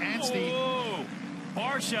 that's for Anstey. Whoa!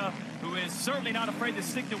 Barsha, who is certainly not afraid to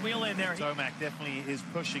stick the wheel in there. Tomac definitely is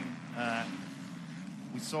pushing.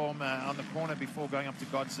 We saw him on the corner before going up to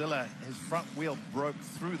Godzilla. His front wheel broke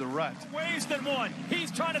through the rut. Ways than one.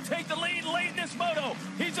 He's trying to take the lead late in this moto.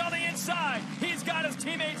 He's on the inside. He's got his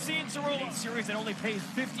teammate Cian Cerullo. Series that only pays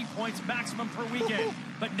 50 points maximum per weekend.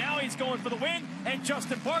 But now he's going for the win, and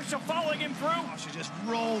Justin Barsha following him through. Barsha just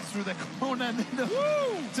rolls through the corner. And the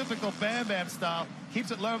typical Bam Bam style.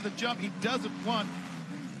 Keeps it low of the jump. He doesn't want.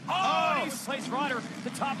 Oh! He's placed rider at the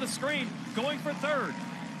top of the screen, going for third.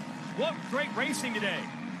 What great racing today.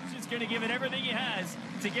 He's going to give it everything he has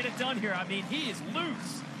to get it done here. I mean, he is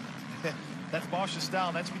loose. That's Barsha's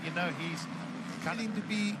style. That's what you know he's kind of to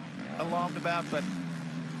be alarmed about, but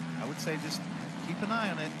I would say just keep an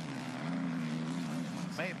eye on it.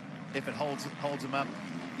 Maybe if it holds him up,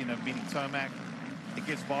 you know, beating Tomac, it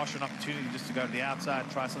gives Barsha an opportunity just to go to the outside,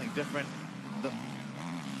 try something different.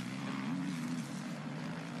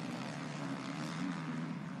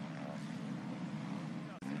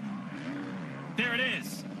 There it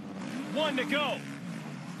is. One to go.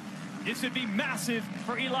 This would be massive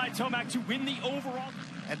for Eli Tomac to win the overall.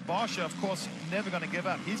 And Barsha, of course, never going to give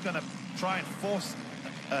up. He's going to try and force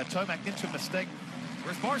Tomac into a mistake.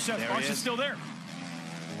 Where's Barsha? Barsha's still there.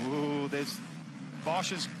 Ooh,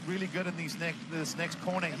 Barsha's really good in this next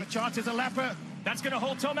corner. He chances a lapper. That's going to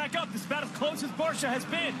hold Tomac up. This is about as close as Barsha has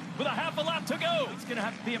been with a half a lap to go. It's going to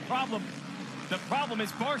have to be a problem. The problem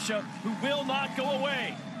is Barsha, who will not go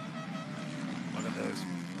away. One of those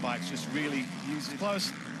bikes just really using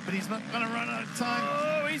close, but he's not going to run out of time.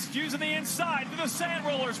 Oh, he's using the inside through the sand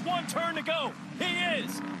rollers. One turn to go. He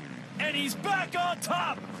is. And he's back on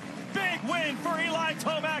top. Big win for Eli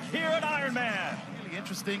Tomac here at Ironman. Really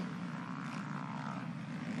interesting.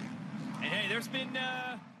 And hey, there's been...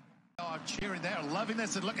 Oh, cheering there, loving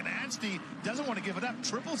this, and look at Anstey, doesn't want to give it up,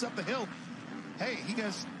 triples up the hill. Hey, he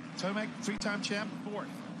goes, Tomac, three-time champ. Fourth.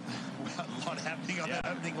 Well, a lot happening on that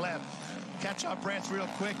opening lap. Catch our breath real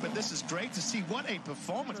quick, but this is great to see. What a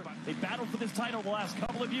performance. They battled for this title the last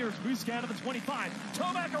couple of years. Muscat of the 25.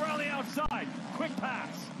 Tomac around the outside. Quick pass.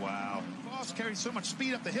 Wow. Boss carried so much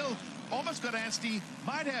speed up the hill. Almost got Anstey.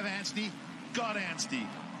 Might have Anstey. Got Anstey.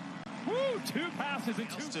 Woo! Two passes and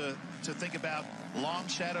two. To think about long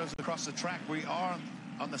shadows across the track. We are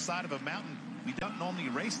on the side of a mountain. We don't normally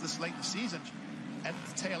race this late in the season at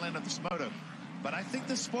the tail end of this moto. But I think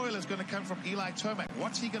the spoiler is going to come from Eli Tomac.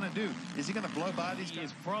 What's he going to do? Is he going to blow by these guys? He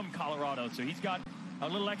is from Colorado, so he's got a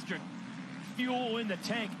little extra fuel in the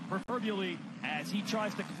tank, proverbially, as he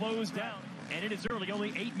tries to close down. And it is early,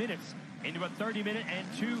 only 8 minutes into a 30-minute and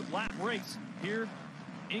 2-lap race here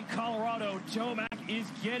in Colorado. Tomac is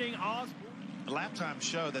getting Osborne. Lap times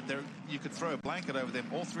show that you could throw a blanket over them,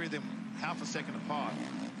 all three of them half a second apart.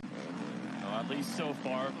 Oh, at least so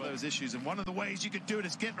far. But those issues, and one of the ways you could do it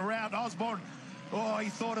is getting around Osborne. Oh, he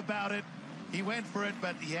thought about it. He went for it,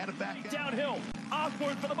 but he had it back downhill.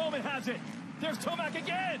 Osborne for the moment has it. There's Tomac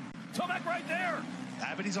again. Tomac right there.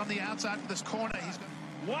 But he's on the outside of this corner.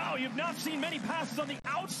 Wow, you've not seen many passes on the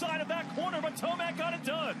outside of that corner, but Tomac got it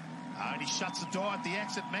done. And he shuts the door at the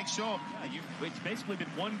exit, make sure. It's basically been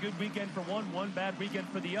one good weekend for one bad weekend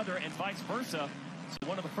for the other, and vice versa. So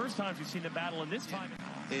one of the first times we've seen the battle in this time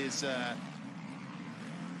is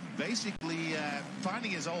basically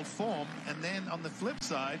finding his old form, and then on the flip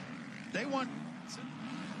side, they want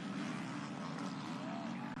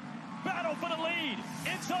battle for the lead.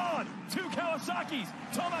 It's on. Two Kawasaki's.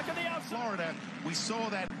 Tomac on the outside. Florida, we saw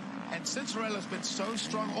that, and Cincerella's been so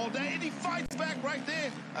strong all day, and he fights back right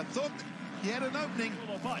there. I thought he had an opening.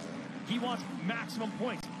 But he wants maximum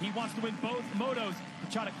points. He wants to win both motos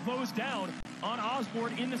to try to close down on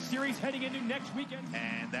Osborne in the series heading into next weekend.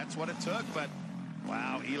 And that's what it took, but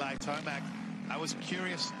wow, Eli Tomac, I was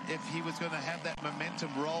curious if he was going to have that momentum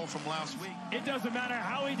roll from last week. It doesn't matter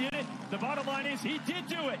how he did it. The bottom line is he did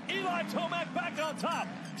do it. Eli Tomac back on top,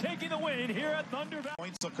 taking the win here at Thunder Valley.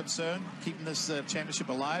 Points are concerned, keeping this championship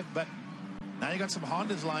alive, but now you got some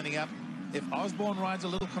Hondas lining up. If Osborne rides a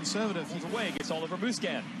little conservative, he's away, gets all over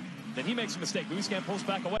Musquin. Then he makes a mistake. Musquin pulls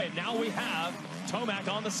back away. Now we have Tomac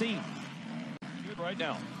on the scene. Good right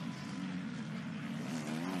now.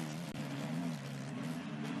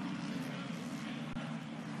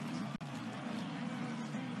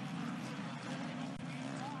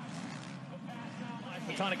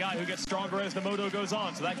 The kind of guy who gets stronger as the moto goes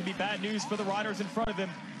on, so that can be bad news for the riders in front of him.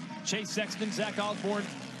 Chase Sexton, Zach Osborne,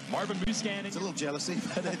 Marvin Musquin. It's a little jealousy,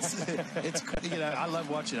 but it's you know, I love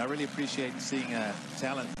watching. I really appreciate seeing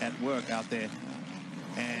talent at work out there.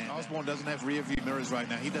 And Osborne doesn't have rear view mirrors right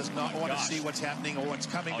now. He does not want to see what's happening or what's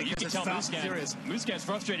coming because it's fast and furious. Musquin's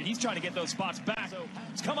frustrated. He's trying to get those spots back. So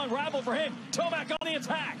it's come unravel for him. Tomac on the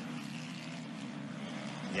attack.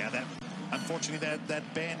 Yeah, that unfortunately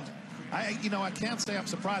that bend. I can't say I'm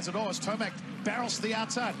surprised at all as Tomac barrels to the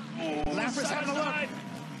outside. Laffer's having a look.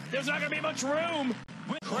 There's not going to be much room.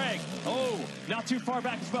 Craig, not too far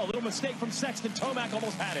back as well. Little mistake from Sexton. Tomac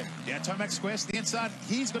almost had it. Yeah, Tomac squares to the inside.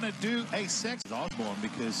 He's going to do a Sexton Osborne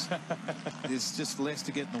because there's just less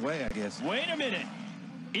to get in the way, I guess. Wait a minute.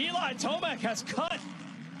 Eli Tomac has cut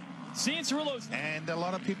Cianciarulo's. And a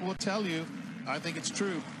lot of people will tell you, I think it's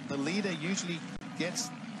true, the leader usually gets,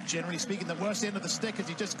 generally speaking, the worst end of the stick as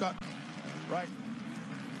he just got right.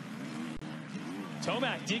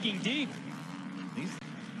 Tomac digging deep.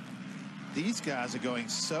 These guys are going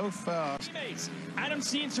so fast. Adam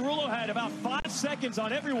Cianciarulo had about 5 seconds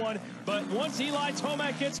on everyone, but once Eli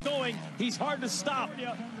Tomac gets going, he's hard to stop.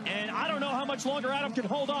 And I don't know how much longer Adam can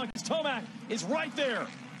hold on because Tomac is right there.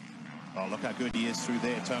 Oh, look how good he is through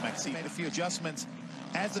there, Tomac. He made a few adjustments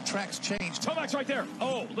as the tracks changed. Tomac's right there.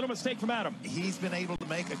 Oh, little mistake from Adam. He's been able to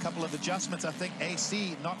make a couple of adjustments. I think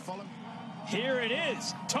AC not following. Here it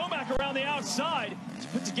is. Tomac around the outside to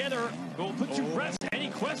put together, will put to rest any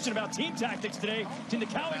question about team tactics today. To the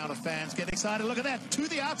Now the fans get excited. Look at that. To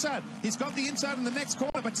the outside. He's got the inside in the next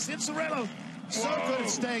corner, but Cincerello so good at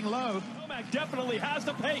staying low. Tomac definitely has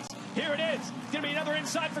the pace. Here it is. It's going to be another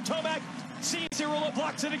inside for Tomac. Cianciarulo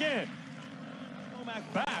blocks it again. Tomac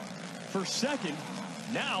back for second.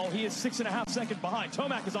 Now he is 6.5 seconds behind.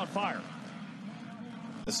 Tomac is on fire.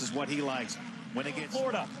 This is what he likes. When it gets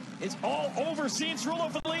Florida is all over Cianciarulo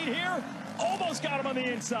for the lead here. Almost got him on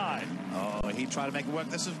the inside. Oh, he tried to make it work.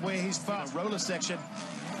 This is where he's fast. Roller section.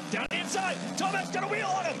 Down the inside. Tomac's got a wheel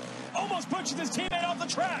on him. Almost pushes his teammate off the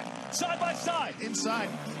track. Side by side. Inside.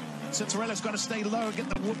 Cincerella's got to stay low and get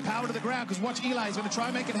the power to the ground because watch Eli. He's going to try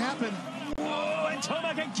and make it happen. Oh, and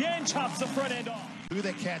Tomac again chops the front end off. Who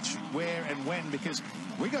they catch, where, and when, because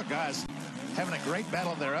we got guys having a great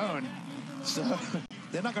battle of their own. So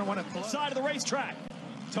they're not going to want to pull side of the racetrack.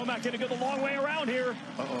 Tomac going to go the long way around here.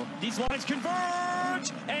 These lines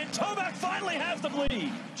converge, and Tomac finally has the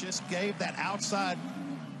lead. Just gave that outside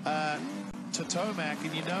to Tomac,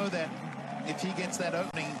 and you know that if he gets that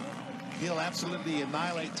opening, he'll absolutely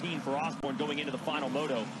annihilate. 18 for Osborne going into the final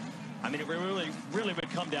moto. I mean, it really would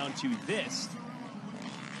come down to this.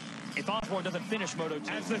 If Osborne doesn't finish Moto 2.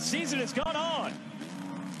 As the season has gone on,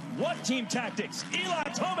 what team tactics? Eli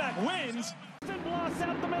Tomac wins. Blasts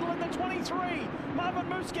out the middle in the 23. Marvin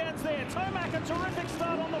Musquin's there. Tomac, a terrific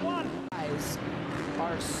start on the 1. Guys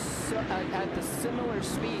are at the similar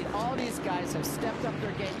speed. All these guys have stepped up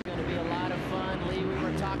their game. It's going to be a lot of fun. Lee, we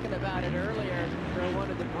were talking about it earlier during one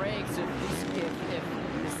of the breaks. Into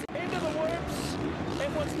the whoops. It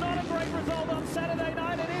was not a great result on Saturday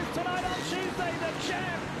night. It is tonight on Tuesday. The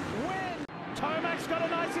champ wins. Tomac's got a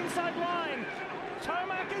nice inside line.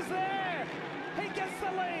 Tomac is there. He gets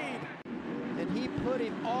the lead. And he put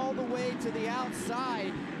him all the way to the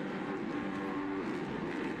outside.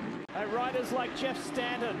 Riders like Jeff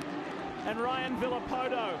Stanton and Ryan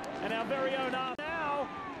Villapoto and our very own now,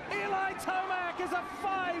 Eli Tomac is a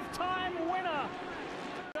 5-time winner.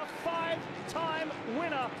 A 5-time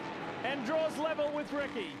winner and draws level with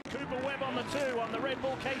Ricky. Cooper Webb on the 2 on the Red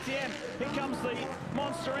Bull KTM. Here comes the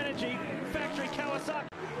Monster Energy Factory Kawasaki.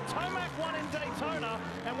 Tomac won in Daytona,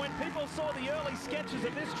 and when people saw the early sketches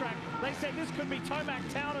of this track, they said this could be Tomac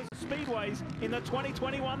Towners Speedways in the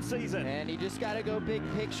 2021 season. And you just got to go big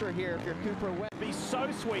picture here if you're Cooper Webb. It'd be so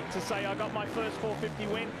sweet to say I got my first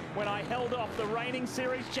 450 win when I held off the reigning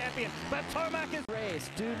series champion, but Tomac is... Race,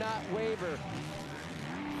 do not waver.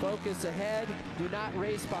 Focus ahead, do not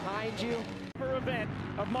race behind you. Event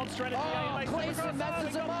of Monster Energy. Oh, Clayson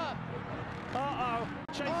messes him up. Uh-oh.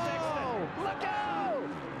 Chase Sexton. Look out!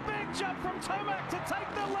 Big jump from Tomac to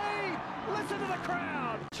take the lead. Listen to the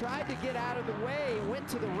crowd. Tried to get out of the way, went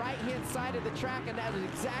to the right-hand side of the track, and that is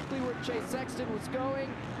exactly where Chase Sexton was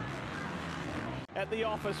going. At the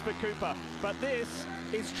office for Cooper, but this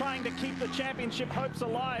is trying to keep the championship hopes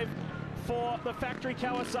alive for the factory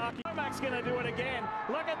Kawasaki. Tomac's going to do it again.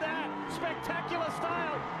 Look at that. Spectacular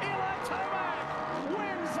style. Eli Tomac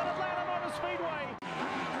wins at Atlanta Motor Speedway.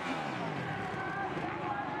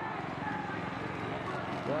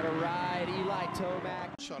 What a ride, Eli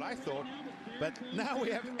Tomac. Shot, I thought. But now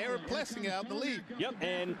we have Aaron Plessing out in the lead. Yep,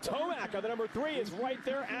 and Tomac on the number 3 is right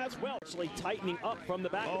there as well. Actually tightening up from the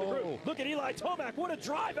back of the group. Look at Eli Tomac. What a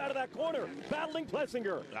drive out of that corner. Battling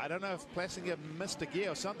Plessinger. I don't know if Plessinger missed a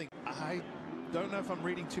gear or something. I don't know if I'm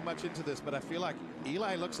reading too much into this, but I feel like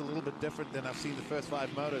Eli looks a little bit different than I've seen the first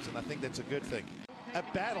 5 motos, and I think that's a good thing. A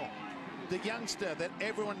battle. The youngster that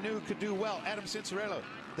everyone knew could do well, Adam Cincerello.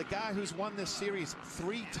 The guy who's won this series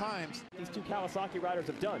 3 times. These 2 Kawasaki riders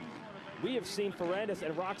have done. We have seen Ferrandis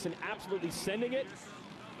and Roczen absolutely sending it.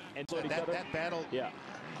 And that battle,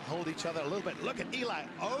 hold each other a little bit. Look at Eli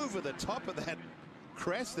over the top of that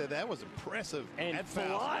crest there. That was impressive. And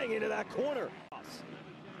flying into that corner.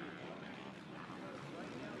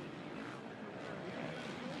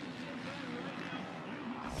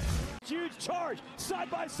 Huge charge,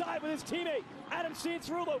 side by side with his teammate, Adam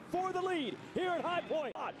Cincerello for the lead here at High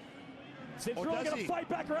Point. Cincerello going to fight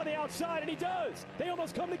back around the outside, and he does. They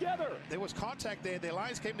almost come together. There was contact there. Their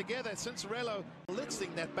lines came together. Cincerello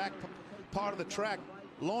blitzing that back part of the track,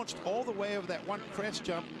 launched all the way over that one crest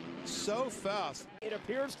jump so fast. It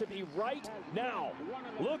appears to be right now.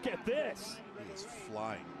 Look at this. He is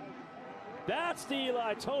flying. That's the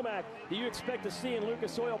Eli Tomac that you expect to see in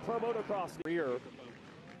Lucas Oil Pro Motocross. Rear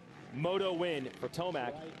moto win for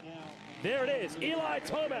Tomac. There it is, Eli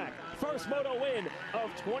Tomac, first moto win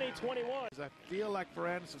of 2021. I feel like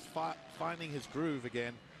Ferrandis is finding his groove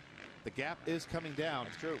again. The gap is coming down.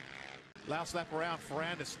 That's true. Last lap around,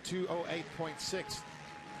 Ferrandis 2:08.6.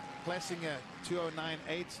 Plessinger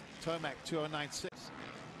 2:09.8. Tomac 2:09.6.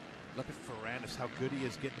 Look at Ferrandis, how good he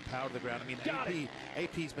is getting the power to the ground. I mean,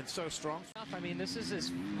 AP's been so strong. I mean, this is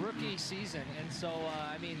his rookie season, and so,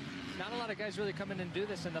 I mean, not a lot of guys really come in and do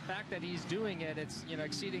this, and the fact that he's doing it, it's, you know,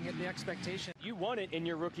 exceeding the expectation. You won it in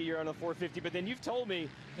your rookie year on the 450, but then you've told me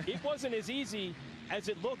it wasn't as easy as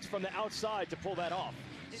it looked from the outside to pull that off.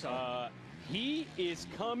 He is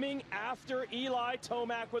coming after Eli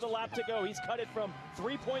Tomac with a lap to go. He's cut it from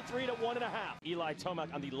 3.3 to 1.5. Eli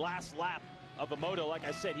Tomac on the last lap of a moto. Like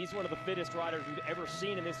I said, he's one of the fittest riders we've ever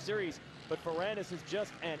seen in this series, but Ferrandis is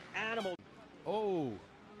just an animal. Oh,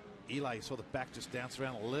 Eli saw the back just dance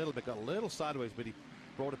around a little bit, got a little sideways, but he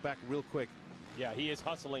brought it back real quick. Yeah, he is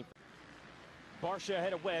hustling. Barsha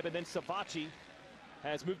ahead of Webb, and then Savacci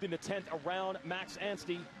has moved into 10th around Max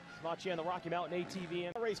Anstey. Savacci on the Rocky Mountain ATV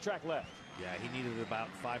and a racetrack left. Yeah, he needed about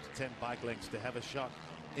 5 to 10 bike lengths to have a shot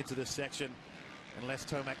into this section, unless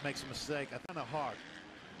Tomac makes a mistake. I kind of hard.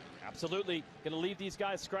 Absolutely. Going to leave these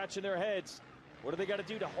guys scratching their heads. What do they got to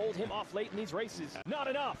do to hold him off late in these races? Not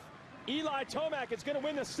enough. Eli Tomac is going to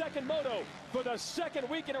win the second moto for the second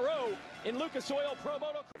week in a row in Lucas Oil Pro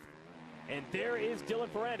Moto. And there is Dylan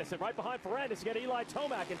Ferrandis. And right behind Ferrandis, you got Eli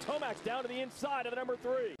Tomac. And Tomac's down to the inside of the number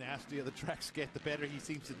 3. The nastier the tracks get, the better he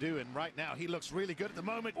seems to do. And right now, he looks really good at the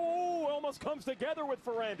moment. Oh, almost comes together with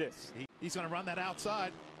Ferrandis. He's going to run that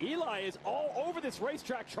outside. Eli is all over this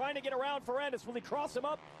racetrack trying to get around Ferrandis. Will he cross him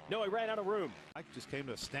up? No, he ran out of room. Mike just came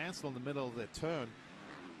to a standstill in the middle of the turn.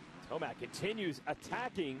 Tomac continues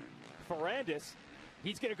attacking Ferrandis.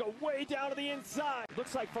 He's going to go way down to the inside.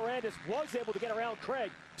 Looks like Ferrandis was able to get around Craig.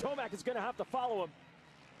 Tomac is going to have to follow him.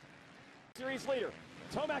 Series leader.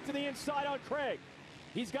 Tomac to the inside on Craig.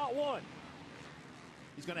 He's got one.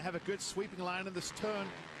 He's going to have a good sweeping line in this turn.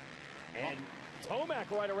 And Tomac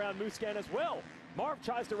right around Musquin as well. Marv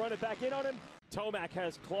tries to run it back in on him. Tomac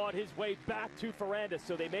has clawed his way back to Ferrandis,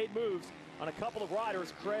 so they made moves on a couple of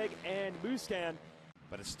riders, Craig and Musquin.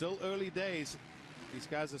 But it's still early days. These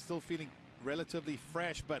guys are still feeling relatively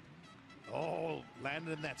fresh, but Oh,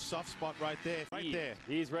 landed in that soft spot right there. Right there.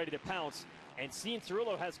 He's ready to pounce. And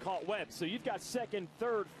Cianciarulo has caught Webb. So you've got second,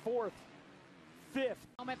 third, fourth, fifth.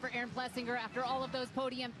 Moment for Aaron Plessinger after all of those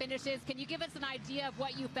podium finishes. Can you give us an idea of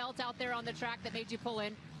what you felt out there on the track that made you pull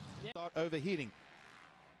in? Start overheating.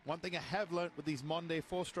 One thing I have learned with these Monday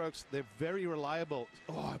four-strokes, they're very reliable.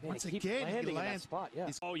 Oh, once again, he lands. Spot, yeah.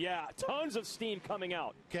 Oh, yeah, tons of steam coming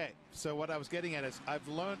out. Okay, so what I was getting at is I've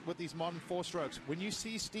learned with these modern four-strokes, when you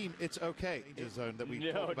see steam, it's okay. Danger zone that we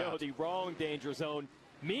talked about. No, the wrong danger zone.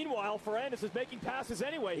 Meanwhile, Ferrandis is making passes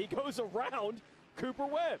anyway. He goes around Cooper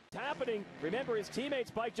Webb. It's happening. Remember, his teammate's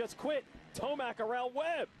bike just quit. Tomac around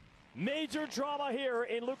Webb. Major drama here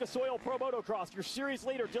in Lucas Oil Pro Motocross. Your series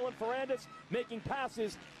leader, Dylan Ferrandis, making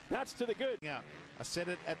passes. That's to the good. Yeah, I said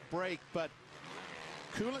it at break, but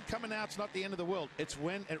coolant coming out's not the end of the world. It's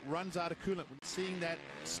when it runs out of coolant. Seeing that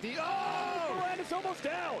steam. Oh! Ferrandis almost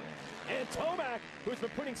down. And Tomac, who's been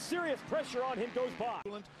putting serious pressure on him, goes by.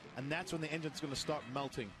 And that's when the engine's going to start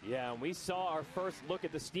melting. Yeah, and we saw our first look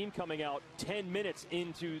at the steam coming out 10 minutes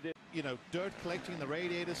into the... You know, dirt collecting in the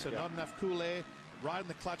radiator, so not enough cool air. Riding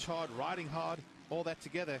the clutch hard, riding hard, all that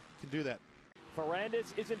together can do that.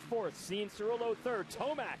 Ferrandis is in fourth, Cianciarulo third.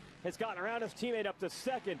 Tomac has gotten around his teammate up to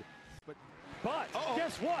second. But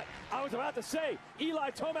guess what? I was about to say,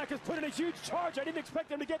 Eli Tomac has put in a huge charge. I didn't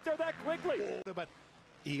expect him to get there that quickly. But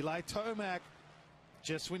Eli Tomac,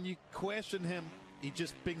 just when you question him, he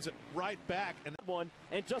just brings it right back.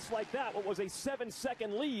 And just like that, what was a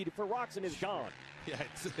 7-second lead for Roczen is gone. Yeah,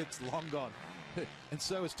 it's long gone. And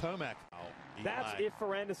so is Tomac. That's if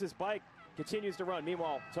Ferrandis' bike continues to run.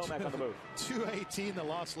 Meanwhile, Tomac on the move. 2:18 the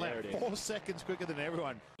last lap. 4 seconds quicker than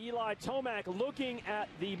everyone. Eli Tomac looking at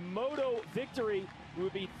the moto victory. It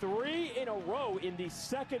would be 3 in a row in the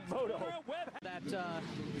second moto. That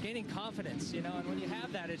gaining confidence, you know, and when you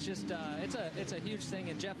have that, it's just it's a huge thing.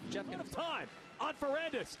 And Jeff can time on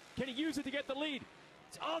Ferrandis. Can he use it to get the lead?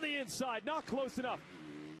 It's on the inside, not close enough.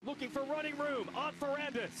 Looking for running room on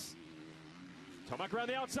Ferrandis. Tomac around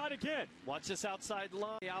the outside again. Watch this outside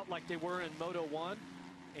line out like they were in Moto 1.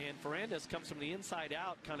 And Ferrandis comes from the inside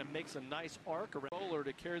out, kind of makes a nice arc around roller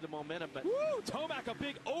to carry the momentum. But Tomac, a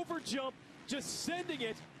big over jump, just sending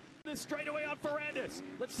it this straightaway on Ferrandis.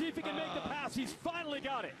 Let's see if he can make the pass. He's finally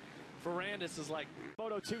got it. Ferrandis is like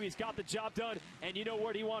Moto 2. He's got the job done, and you know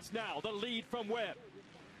what he wants now? The lead from Webb.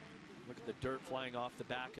 Look at the dirt flying off the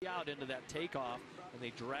back out into that takeoff, and they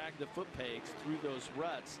drag the foot pegs through those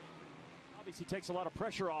ruts. Obviously takes a lot of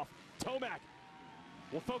pressure off. Tomac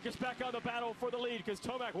will focus back on the battle for the lead because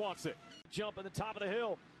Tomac wants it. Jump at the top of the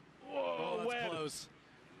hill. Whoa, that's Webb. Close.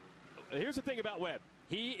 Here's the thing about Webb.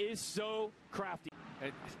 He is so crafty.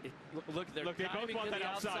 Look, they both want that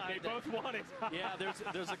outside. They both want it. Yeah,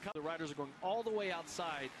 there's a couple. The riders are going all the way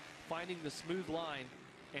outside, finding the smooth line,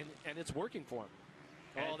 and it's working for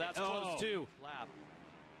him. That's close too. Lap.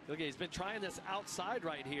 Look, he's been trying this outside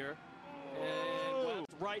right here.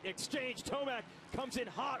 Right exchange. Tomac comes in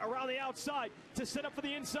hot around the outside to set up for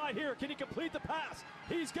the inside here. Can he complete the pass?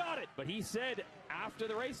 He's got it. But he said after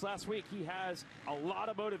the race last week he has a lot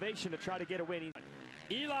of motivation to try to get a win.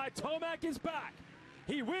 Eli Tomac is back.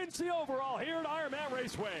 He wins the overall here at Ironman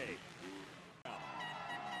Raceway.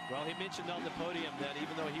 Well, he mentioned on the podium that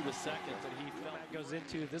even though he was second, that he felt that goes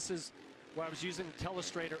into. This is where I was using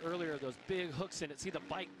Telestrator earlier, those big hooks in it. See the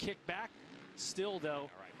bike kick back? Still, though.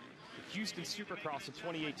 The Houston Supercross in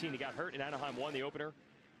 2018. He got hurt in Anaheim, won the opener.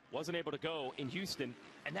 Wasn't able to go in Houston,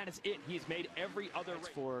 and that is it. He's made every other race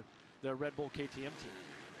for the Red Bull KTM team.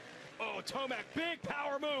 Oh, Tomac, big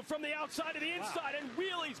power move from the outside to the inside and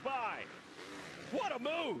wheelies by. What a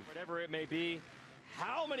move. Whatever it may be,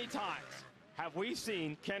 how many times have we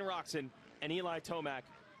seen Ken Roczen and Eli Tomac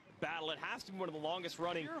battle? It has to be one of the longest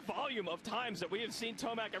running volume of times that we have seen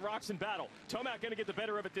Tomac and Roczen battle. Tomac going to get the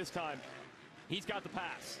better of it this time. He's got the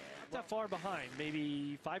pass. Not that far behind,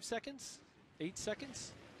 maybe 5 seconds, 8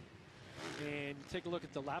 seconds. And take a look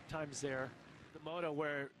at the lap times there. The moto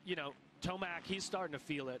where, you know, Tomac, he's starting to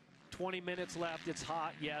feel it. 20 minutes left, it's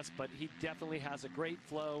hot, yes, but he definitely has a great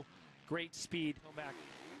flow, great speed. Tomac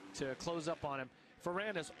to close up on him.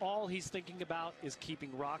 Ferrandis, all he's thinking about is keeping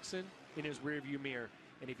Roczen in his rearview mirror.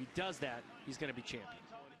 And if he does that, he's going to be champion.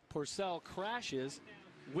 Purcell crashes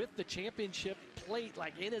with the championship plate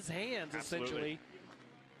like in his hands, essentially,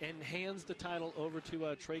 and hands the title over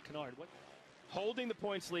to Trey Canard. Holding the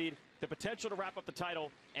points lead, the potential to wrap up the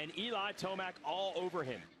title, and Eli Tomac all over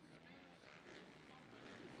him.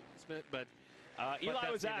 But Eli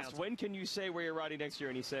was asked, when can you say where you're riding next year?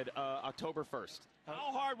 And he said, October 1st.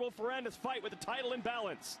 How hard will Ferrandis fight with the title in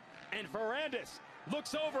balance? And Ferrandis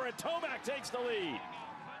looks over, and Tomac takes the lead.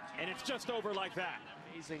 and it's just over like that.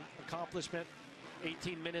 Amazing accomplishment.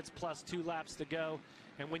 18 minutes plus 2 laps to go.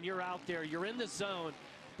 And when you're out there, you're in the zone,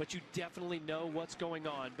 but you definitely know what's going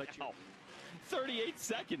on. But 38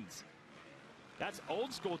 seconds. That's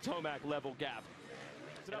old school Tomac level gap.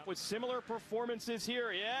 It up with similar performances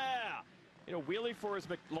here. Yeah. You know, wheelie for his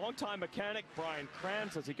longtime mechanic, Brian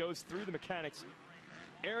Kranz, as he goes through the mechanics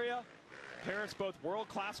area. Parents both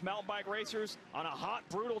world-class mountain bike racers on a hot,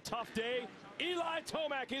 brutal, tough day. Eli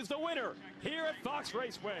Tomac is the winner here at Fox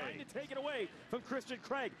Raceway. To take it away from Christian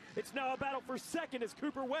Craig. It's now a battle for second as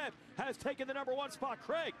Cooper Webb has taken the #1 spot.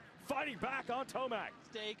 Craig fighting back on Tomac.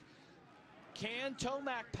 Mistake. Can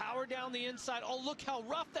Tomac power down the inside? Oh, look how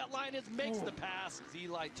rough that line is. Makes the pass.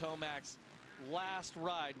 Eli Tomac's last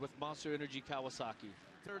ride with Monster Energy Kawasaki.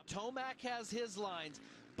 Tomac has his lines,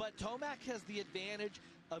 but Tomac has the advantage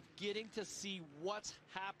of getting to see what's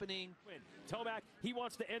happening. Tomac, he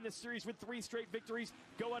wants to end this series with 3 straight victories,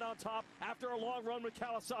 going on top after a long run with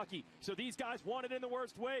Kawasaki. So these guys want it in the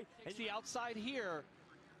worst way. And the outside here,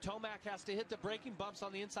 Tomac has to hit the braking bumps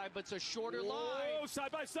on the inside, but it's a shorter line. Oh,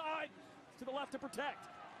 side by side to the left to protect.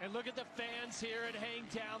 And look at the fans here at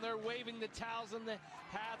Hangtown. They're waving the towels and the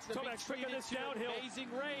hats. Tomac's quicker this downhill. Amazing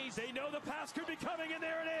race. They know the pass could be coming, and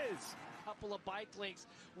there it is. Couple of bike links.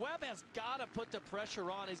 Webb has got to put the pressure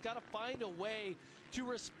on. He's got to find a way to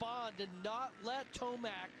respond and not let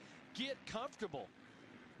Tomac get comfortable.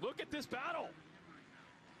 Look at this battle.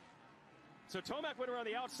 So Tomac went around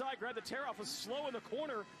the outside, grabbed the tear off, was slow in the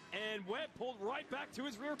corner, and Webb pulled right back to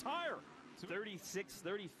his rear tire. 36th,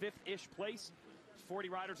 35th-ish place. 40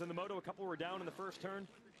 riders in the moto. A couple were down in the first turn.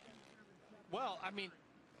 Well, I mean,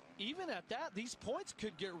 even at that, these points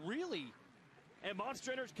could get really... And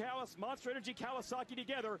Monster Energy Kawasaki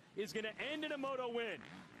together is going to end in a moto win.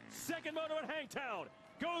 Second moto at Hangtown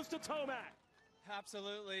goes to Tomac.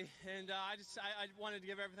 Absolutely, and I wanted to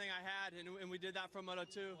give everything I had, and we did that from Moto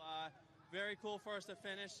 2. Very cool for us to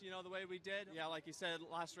finish, you know, the way we did. Yeah, like you said,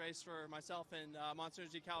 last race for myself and Monster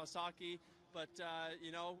Energy Kawasaki, but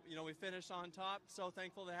you know, we finished on top. So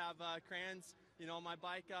thankful to have Kranz, you know, on my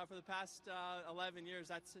bike for the past 11 years.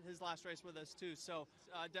 That's his last race with us too. So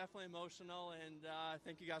definitely emotional, and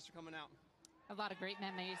thank you guys for coming out. A lot of great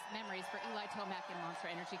memories for Eli Tomac and Monster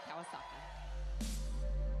Energy Kawasaki.